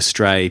lead you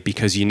astray,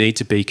 because you need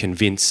to be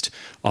convinced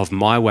of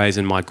my ways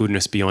and my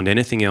goodness beyond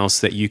anything else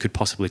that you could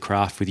possibly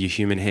craft with your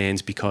human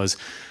hands, because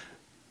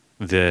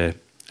the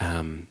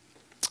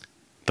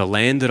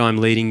land that I'm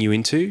leading you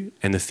into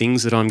and the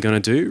things that I'm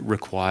going to do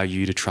require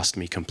you to trust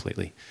me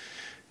completely.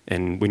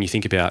 And when you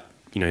think about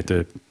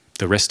the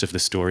rest of the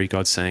story,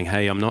 God's saying,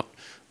 hey, I'm not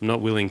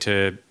willing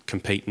to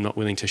compete. I'm not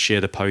willing to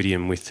share the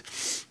podium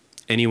with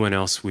anyone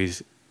else,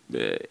 with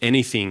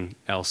anything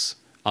else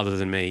other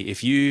than me.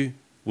 If you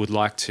would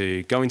like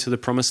to go into the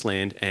promised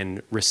land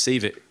and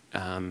receive it,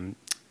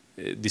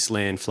 this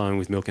land flowing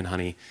with milk and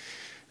honey,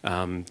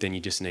 then you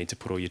just need to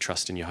put all your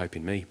trust and your hope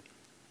in me.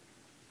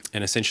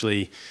 And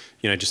essentially,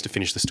 just to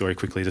finish the story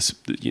quickly,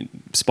 the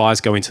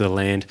spies go into the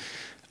land,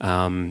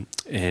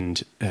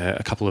 and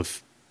a couple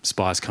of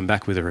spies come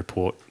back with a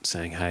report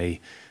saying,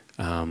 hey,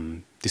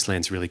 this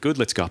land's really good,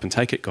 let's go up and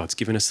take it. God's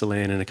given us the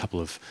land. And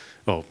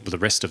the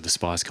rest of the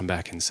spies come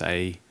back and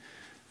say,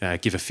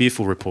 give a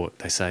fearful report.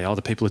 They say,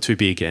 the people are too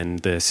big and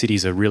the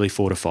cities are really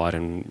fortified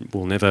and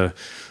we'll never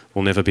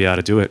be able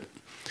to do it.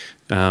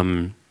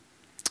 And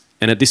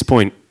at this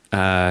point,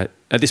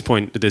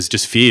 there's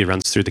just fear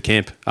runs through the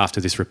camp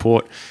after this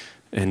report.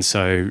 And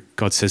so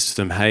God says to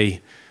them,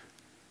 hey,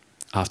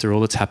 after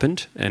all that's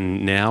happened,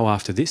 and now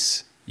after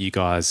this, you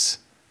guys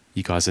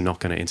you guys are not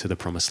going to enter the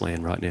promised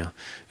land right now.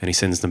 And he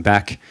sends them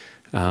back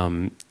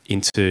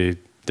into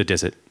the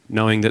desert,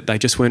 knowing that they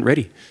just weren't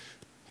ready.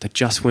 They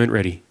just weren't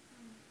ready.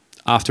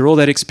 After all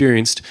that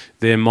experienced,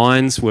 their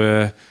minds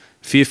were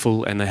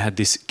fearful, and they had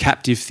this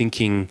captive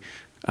thinking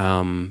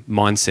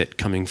mindset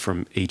coming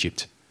from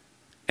Egypt.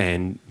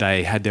 And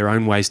they had their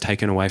own ways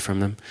taken away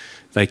from them.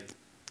 They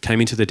came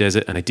into the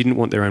desert and they didn't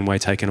want their own way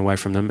taken away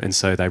from them. And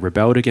so they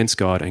rebelled against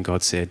God, and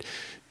God said,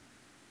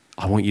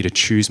 I want you to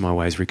choose my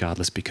ways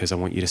regardless, because I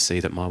want you to see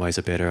that my ways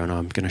are better, and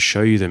I'm going to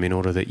show you them in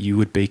order that you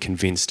would be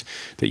convinced,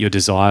 that your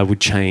desire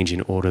would change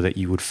in order that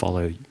you would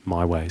follow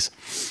my ways.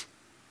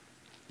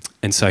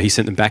 And so he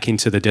sent them back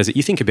into the desert.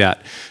 You think about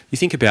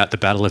the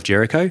Battle of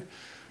Jericho.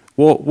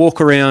 Walk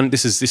around.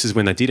 This is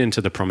when they did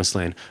enter the promised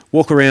land.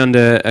 Walk around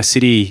a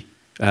city,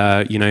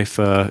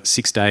 for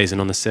 6 days, and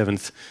on the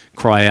seventh,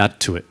 cry out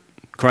to it.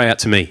 Cry out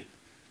to me.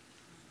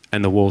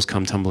 And the walls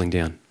come tumbling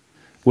down.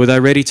 Were they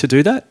ready to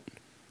do that?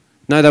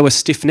 No, they were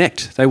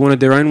stiff-necked. They wanted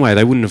their own way.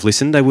 They wouldn't have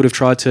listened. They would have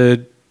tried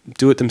to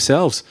do it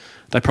themselves.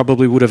 They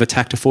probably would have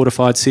attacked a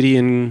fortified city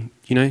and,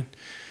 they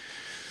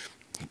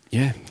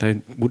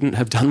wouldn't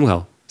have done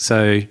well.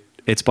 So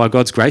it's by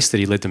God's grace that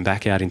he led them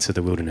back out into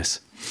the wilderness.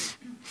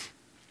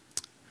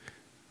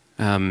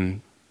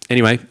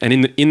 Anyway,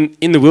 and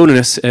in the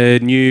wilderness, a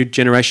new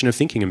generation of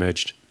thinking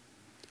emerged.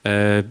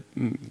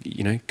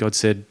 God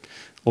said,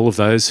 all of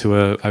those who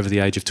are over the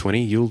age of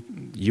 20,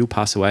 you'll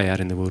pass away out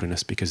in the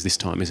wilderness, because this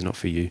time is not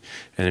for you.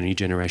 And a new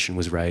generation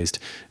was raised,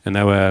 and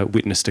they were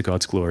witness to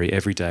God's glory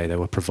every day. They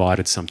were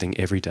provided something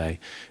every day,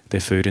 their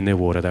food and their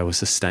water. They were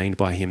sustained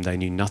by him. They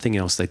knew nothing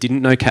else. They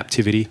didn't know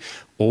captivity.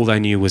 All they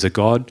knew was a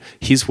God,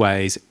 his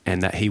ways,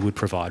 and that he would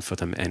provide for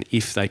them. And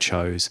if they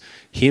chose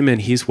him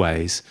and his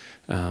ways,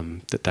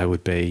 that they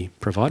would be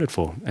provided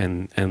for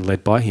and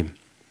led by him.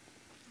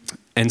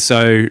 And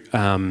so,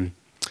 how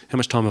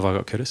much time have I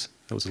got, Curtis?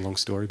 That was a long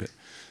story, but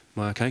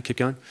am I okay? Keep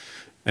going.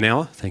 An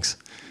hour? Thanks.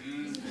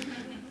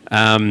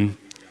 And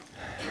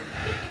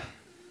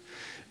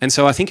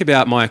so I think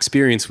about my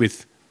experience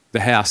with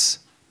the house,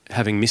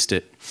 having missed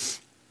it.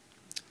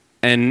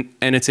 And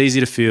it's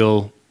easy to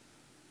feel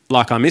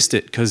like I missed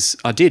it, because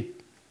I did.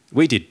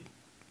 We did,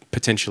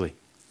 potentially.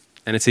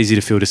 And it's easy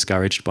to feel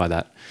discouraged by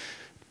that.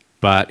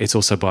 But it's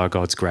also by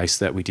God's grace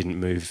that we didn't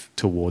move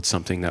towards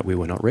something that we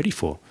were not ready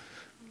for.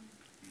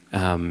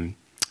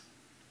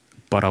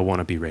 But I want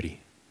to be ready.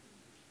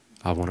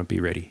 I want to be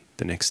ready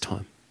the next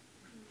time.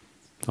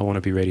 I want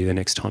to be ready the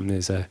next time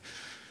it's all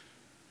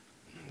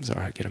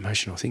right, I get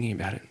emotional thinking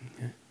about it.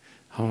 Yeah.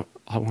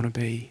 I want to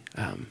be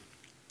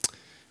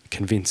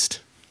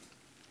convinced.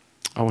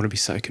 I want to be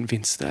so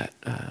convinced that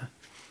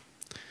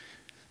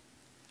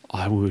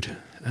I would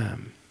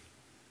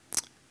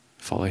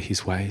follow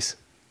his ways,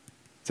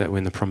 that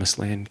when the promised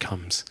land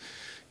comes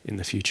in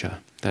the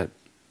future, that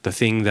the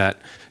thing that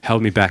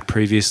held me back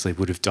previously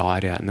would have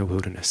died out in the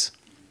wilderness.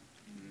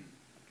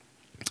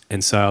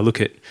 And so I look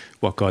at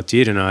what God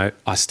did, and I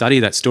study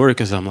that story,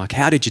 because I'm like,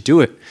 how did you do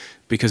it?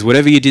 Because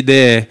whatever you did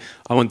there,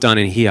 I want done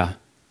in here,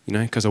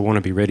 because I want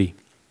to be ready.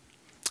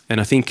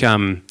 And I think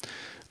one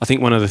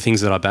of the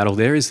things that I battle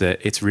there is that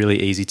it's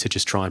really easy to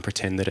just try and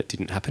pretend that it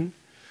didn't happen.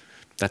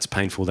 That's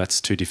painful.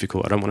 That's too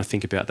difficult. I don't want to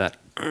think about that.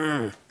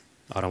 I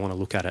don't want to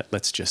look at it.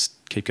 Let's just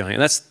keep going.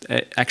 And that's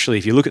actually,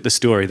 if you look at the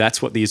story,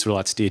 that's what the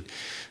Israelites did.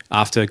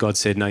 After God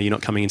said, no, you're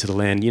not coming into the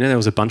land, there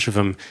was a bunch of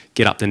them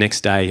get up the next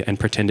day and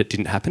pretend it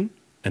didn't happen.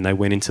 And they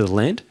went into the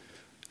land,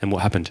 and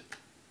what happened?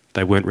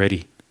 They weren't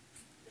ready.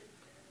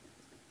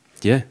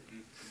 Yeah,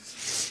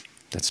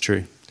 that's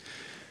true.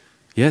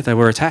 Yeah, they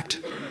were attacked,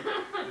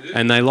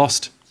 and they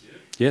lost.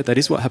 Yeah, that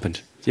is what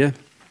happened. Yeah.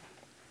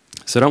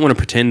 So I don't want to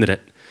pretend that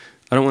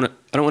I don't want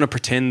to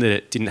pretend that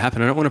it didn't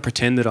happen. I don't want to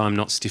pretend that I'm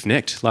not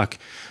stiff-necked. Like,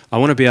 I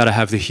want to be able to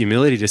have the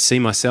humility to see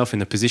myself in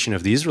the position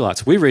of the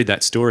Israelites. We read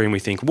that story and we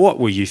think, what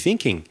were you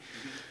thinking?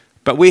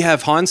 But we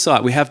have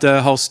hindsight. We have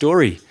the whole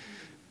story.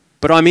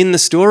 But I'm in the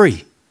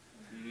story.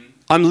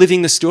 I'm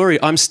living the story.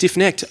 I'm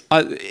stiff-necked.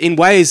 In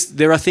ways,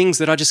 there are things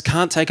that I just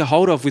can't take a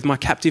hold of with my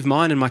captive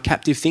mind and my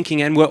captive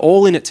thinking, and we're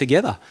all in it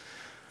together.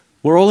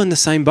 We're all in the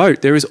same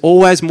boat. There is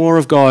always more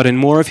of God and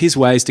more of his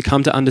ways to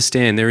come to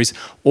understand. There is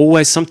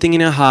always something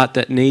in our heart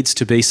that needs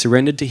to be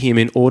surrendered to him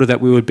in order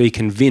that we would be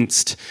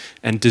convinced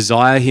and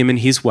desire him and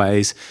his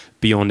ways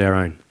beyond our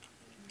own.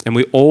 And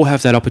we all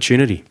have that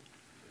opportunity.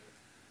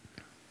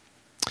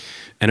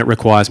 And it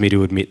requires me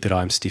to admit that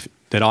I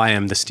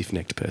am the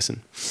stiff-necked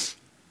person.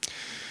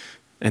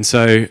 And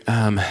so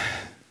I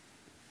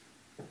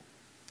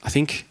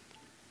think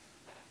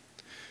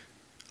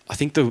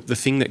the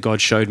thing that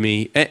God showed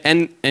me,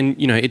 and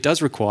it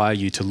does require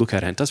you to look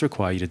at it. It does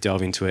require you to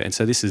delve into it. And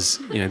so this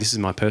is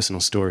my personal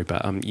story,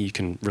 but you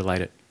can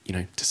relate it,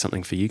 to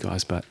something for you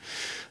guys. But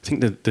I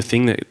think the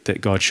thing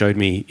that God showed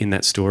me in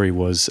that story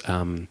was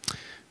a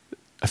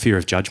fear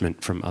of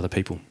judgment from other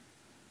people.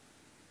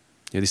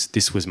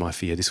 This was my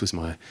fear. This was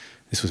my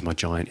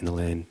giant in the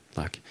land.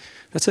 Like,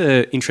 that's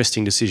an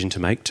interesting decision to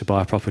make, to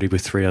buy a property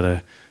with 3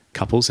 other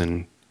couples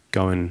and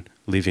go and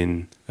live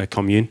in a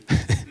commune,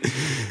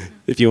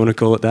 if you want to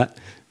call it that.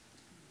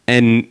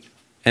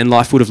 and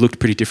life would have looked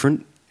pretty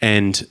different.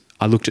 And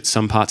I looked at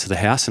some parts of the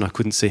house and I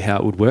couldn't see how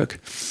it would work.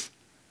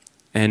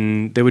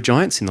 And there were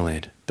giants in the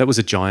land. That was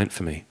a giant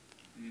for me.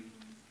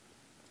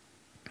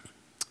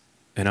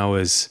 And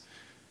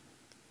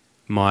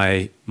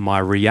my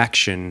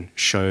reaction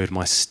showed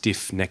my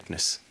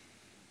stiff-neckedness.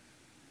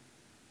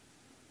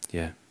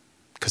 Yeah.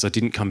 Because I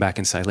didn't come back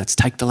and say, let's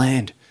take the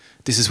land.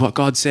 This is what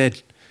God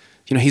said.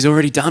 You know, he's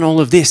already done all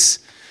of this.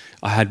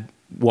 I had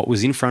what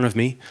was in front of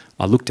me.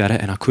 I looked at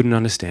it and I couldn't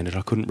understand it.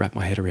 I couldn't wrap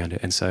my head around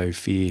it. And so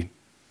fear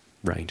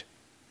reigned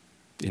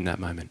in that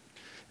moment.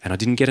 And I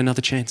didn't get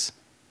another chance.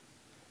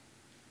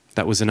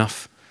 That was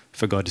enough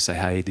for God to say,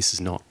 hey, this is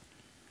not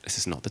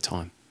the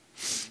time.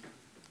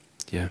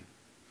 Yeah.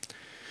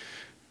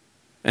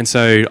 And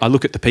so I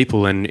look at the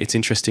people, and it's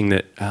interesting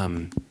that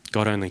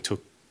God only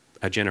took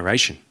a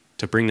generation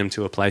to bring them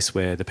to a place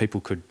where the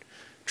people could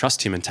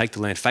trust him and take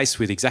the land, faced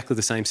with exactly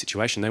the same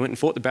situation. They went and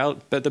fought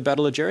the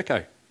battle of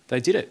Jericho. They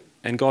did it,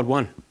 and God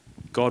won.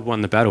 God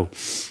won the battle.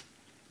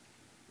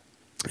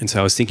 And so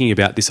I was thinking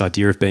about this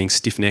idea of being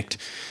stiff-necked,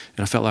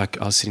 and I felt like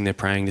I was sitting there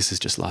praying. This is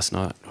just last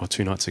night or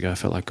 2 nights ago. I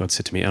felt like God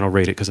said to me, and I'll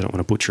read it because I don't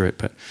want to butcher it,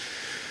 but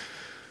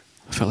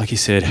I felt like he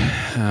said,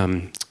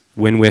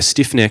 when we're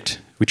stiff-necked,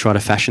 we try to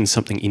fashion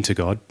something into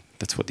God.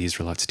 That's what the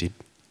Israelites did,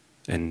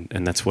 and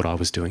that's what I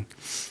was doing.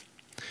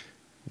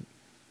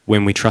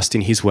 When we trust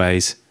in his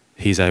ways,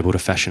 he's able to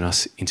fashion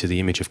us into the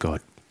image of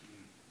God.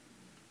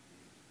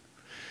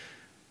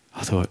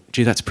 I thought,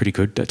 gee, that's pretty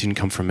good. That didn't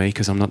come from me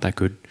because I'm not that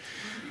good.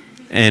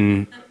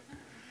 And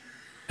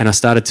I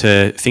started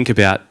to think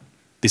about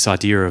this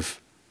idea of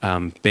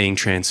being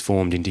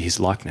transformed into his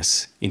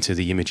likeness, into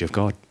the image of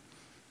God.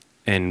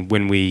 And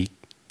when we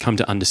come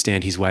to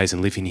understand his ways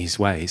and live in his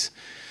ways,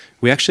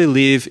 we actually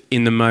live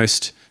in the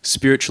most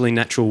spiritually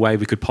natural way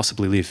we could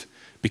possibly live,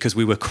 because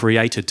we were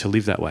created to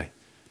live that way.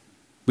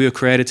 We were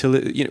created to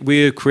live,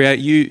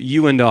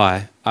 you and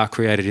I are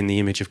created in the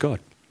image of God.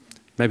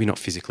 Maybe not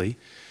physically.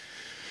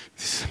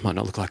 This might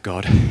not look like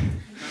God.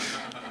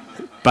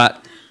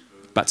 But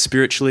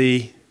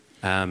spiritually,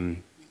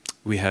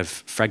 we have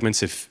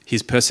fragments of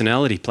his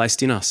personality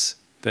placed in us.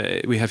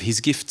 We have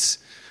his gifts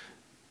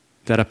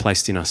that are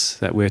placed in us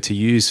that we're to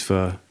use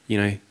for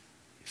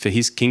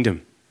his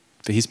kingdom,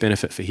 for his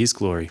benefit, for his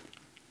glory.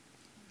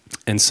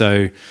 And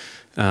so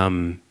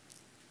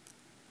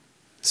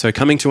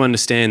coming to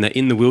understand that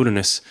in the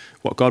wilderness,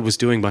 what God was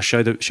doing by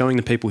showing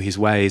the people his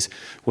ways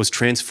was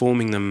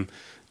transforming them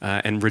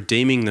and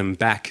redeeming them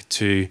back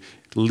to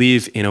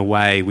live in a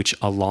way which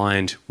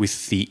aligned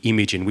with the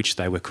image in which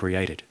they were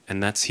created.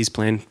 And that's his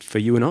plan for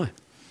you and I.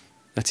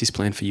 That's his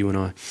plan for you and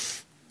I.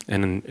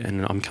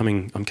 And I'm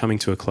coming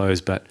to a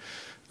close, but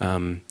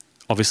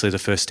obviously the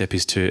first step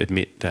is to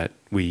admit that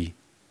we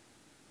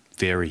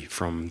vary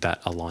from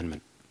that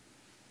alignment.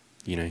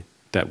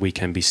 That we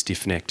can be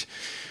stiff-necked,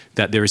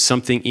 that there is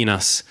something in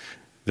us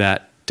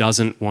that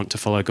doesn't want to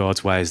follow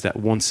God's ways, that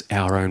wants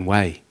our own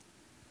way.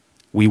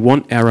 We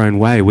want our own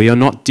way. We are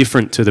not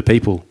different to the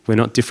people. We're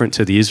not different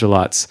to the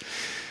Israelites.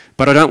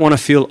 But I don't want to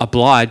feel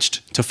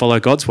obliged to follow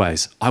God's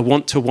ways. I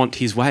want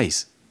his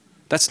ways.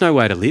 That's no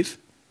way to live.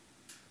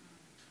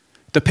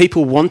 The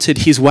people wanted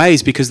his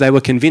ways because they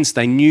were convinced,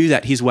 they knew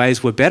that his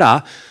ways were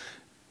better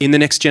in the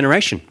next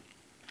generation.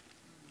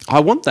 I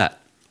want that.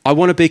 I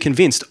want to be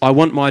convinced. I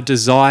want my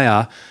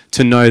desire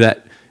to know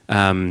that,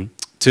 I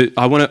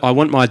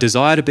want my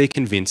desire to be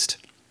convinced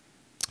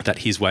that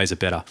his ways are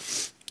better.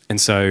 And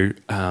so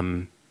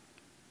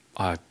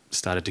I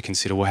started to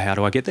consider, well, how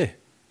do I get there?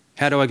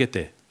 How do I get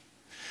there?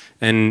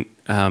 And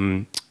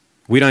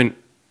we don't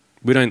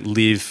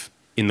live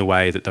in the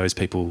way that those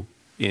people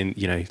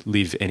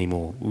live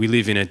anymore. We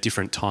live in a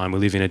different time. We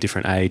live in a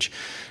different age.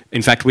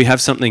 In fact, we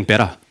have something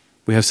better.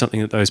 We have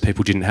something that those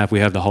people didn't have. We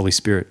have the Holy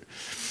Spirit.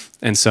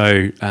 And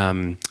so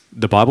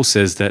the Bible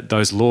says that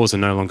those laws are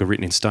no longer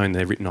written in stone.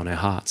 They're written on our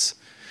hearts.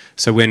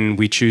 So when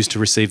we choose to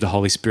receive the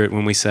Holy Spirit,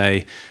 when we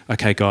say,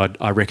 okay, God,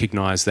 I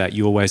recognise that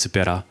your ways are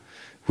better.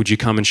 Would you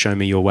come and show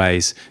me your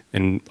ways?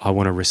 And I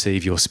want to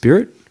receive your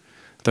Spirit.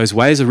 Those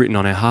ways are written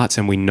on our hearts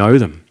and we know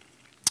them.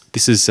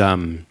 This is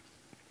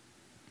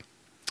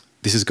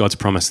God's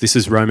promise. This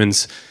is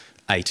Romans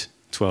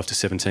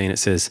 8:12-17. It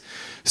says,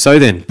 so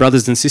then,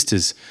 brothers and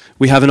sisters,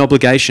 we have an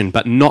obligation,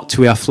 but not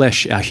to our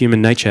flesh, our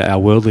human nature, our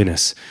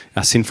worldliness,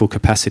 our sinful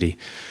capacity,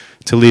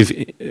 to live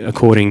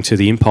according to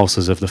the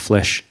impulses of the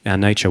flesh, our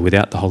nature,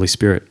 without the Holy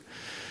Spirit.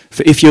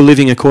 For if you're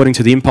living according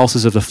to the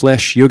impulses of the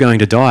flesh, you're going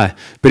to die.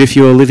 But if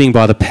you are living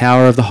by the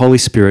power of the Holy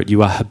Spirit,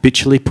 you are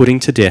habitually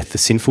putting to death the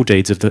sinful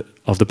deeds of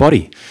the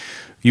body.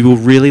 You will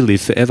really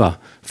live forever.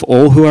 For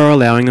all who are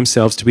allowing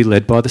themselves to be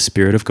led by the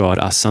Spirit of God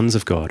are sons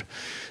of God.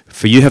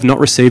 For you have not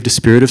received a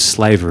spirit of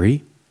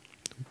slavery,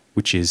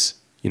 which is,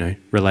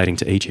 relating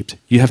to Egypt.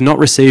 You have not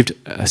received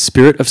a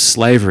spirit of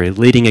slavery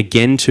leading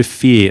again to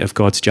fear of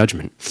God's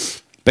judgment.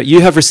 But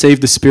you have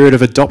received the spirit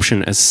of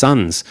adoption as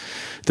sons,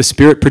 the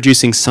Spirit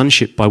producing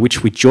sonship by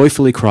which we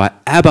joyfully cry,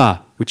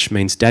 Abba, which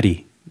means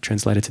daddy,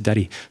 translated to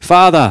daddy.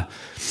 Father,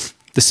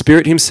 the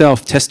Spirit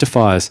himself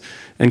testifies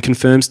and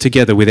confirms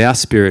together with our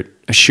spirit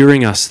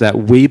assuring us that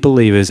we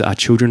believers are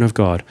children of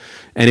God.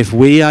 And if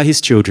we are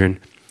his children,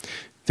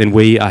 then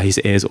we are his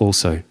heirs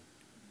also,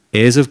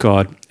 heirs of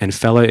God and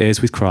fellow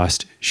heirs with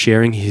Christ,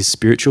 sharing his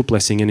spiritual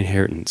blessing and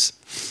inheritance.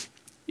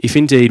 If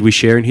indeed we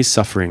share in his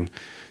suffering,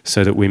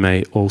 so that we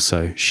may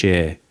also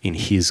share in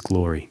his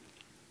glory.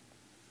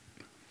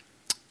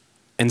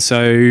 And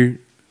so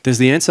there's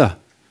the answer.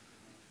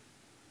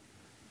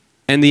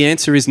 And the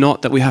answer is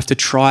not that we have to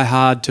try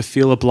hard to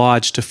feel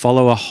obliged to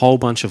follow a whole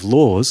bunch of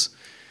laws.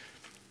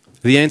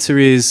 The answer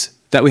is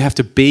that we have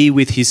to be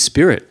with his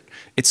Spirit.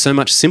 It's so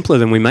much simpler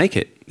than we make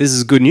it. This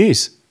is good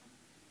news.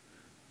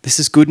 This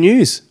is good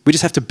news. We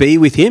just have to be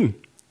with him.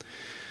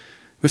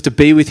 We have to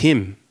be with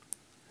him.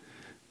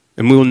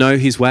 And we will know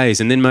his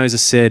ways. And then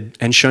Moses said,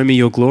 and show me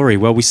your glory.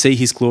 Well, we see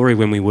his glory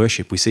when we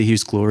worship. We see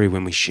his glory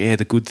when we share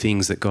the good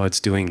things that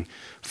God's doing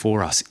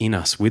for us, in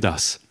us, with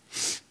us.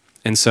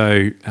 And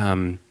so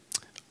I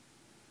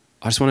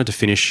just wanted to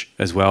finish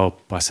as well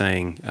by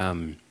saying,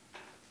 I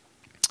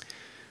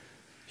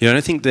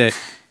don't think that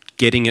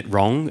getting it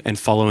wrong and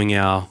following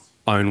our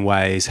own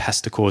ways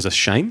has to cause us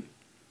shame.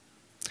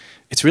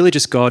 It's really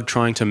just God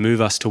trying to move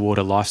us toward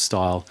a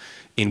lifestyle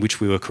in which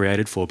we were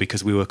created for,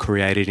 because we were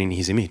created in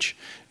his image.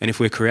 And if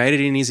we're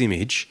created in his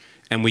image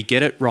and we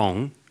get it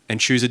wrong and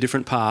choose a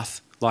different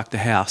path, like the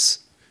house,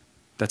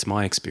 that's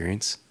my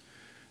experience,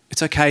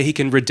 it's okay, he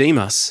can redeem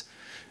us.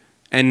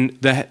 And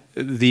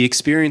the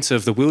experience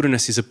of the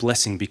wilderness is a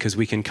blessing, because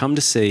we can come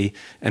to see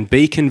and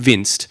be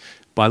convinced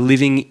by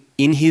living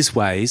in his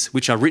ways,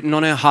 which are written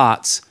on our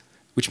hearts,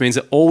 which means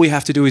that all we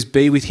have to do is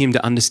be with him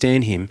to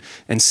understand him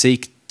and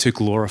seek to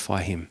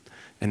glorify him.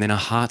 And then our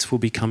hearts will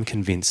become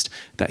convinced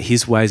that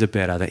his ways are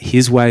better, that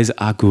his ways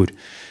are good.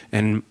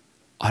 And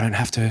I don't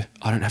have to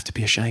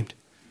be ashamed.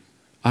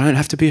 I don't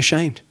have to be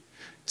ashamed.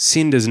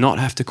 Sin does not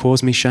have to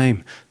cause me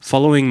shame.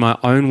 Following my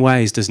own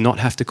ways does not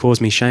have to cause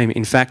me shame.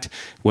 In fact,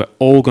 we're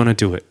all going to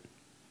do it.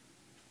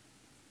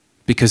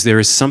 Because there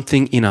is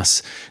something in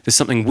us, there's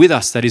something with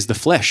us that is the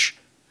flesh.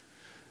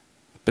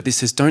 But this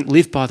says, don't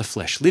live by the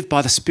flesh, live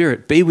by the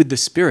Spirit, be with the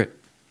Spirit.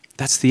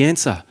 That's the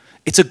answer.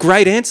 It's a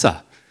great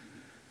answer.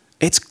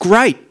 It's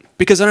great,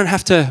 because I don't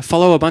have to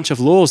follow a bunch of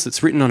laws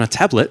that's written on a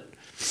tablet.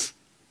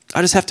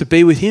 I just have to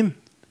be with him.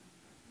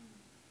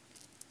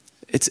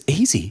 It's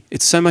easy.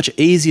 It's so much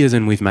easier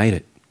than we've made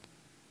it.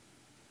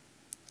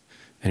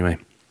 Anyway,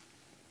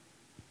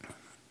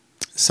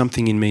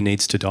 something in me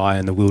needs to die,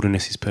 and the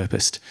wilderness is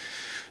purposed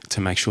to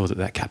make sure that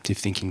that captive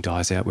thinking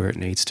dies out where it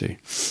needs to.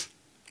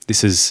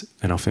 This is,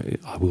 and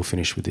I will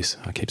finish with this.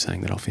 I keep saying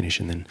that I'll finish,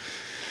 and then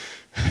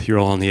you're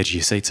all on the edge of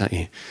your seats, aren't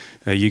you?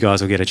 You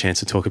guys will get a chance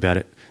to talk about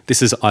it.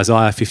 This is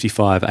Isaiah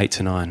 55,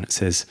 8-9. It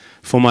says,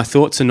 "For my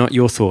thoughts are not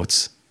your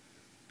thoughts,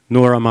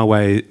 nor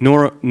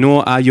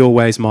are your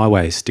ways my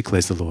ways,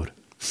 declares the Lord.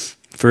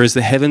 For as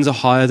the heavens are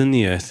higher than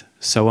the earth,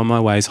 so are my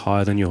ways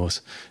higher than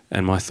yours,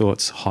 and my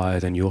thoughts higher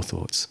than your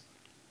thoughts."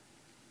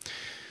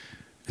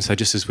 And so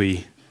just as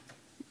we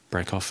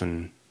break off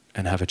and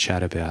have a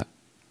chat about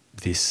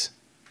this,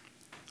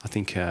 I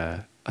think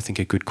a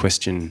good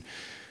question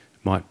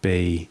might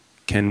be,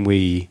 can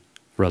we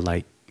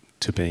relate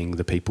to being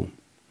the people?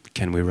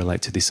 Can we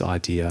relate to this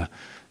idea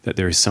that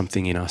there is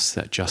something in us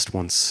that just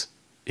wants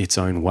its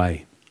own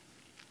way?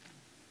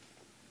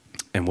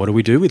 And what do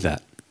we do with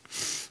that?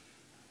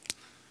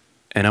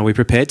 And are we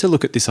prepared to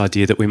look at this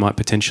idea that we might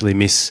potentially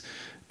miss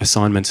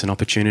assignments and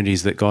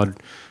opportunities that God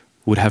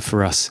would have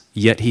for us,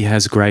 yet he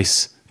has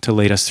grace to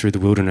lead us through the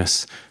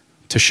wilderness,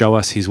 to show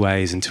us his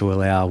ways, and to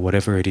allow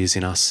whatever it is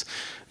in us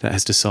that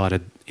has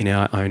decided in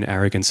our own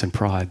arrogance and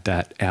pride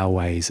that our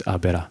ways are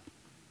better?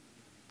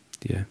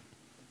 Yeah.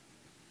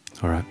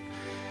 All right.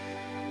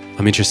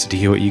 I'm interested to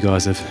hear what you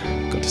guys have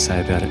got to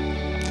say about it.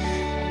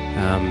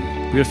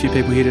 We've got a few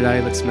people here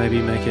today. Let's maybe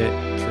make it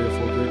 3 or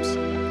 4 groups.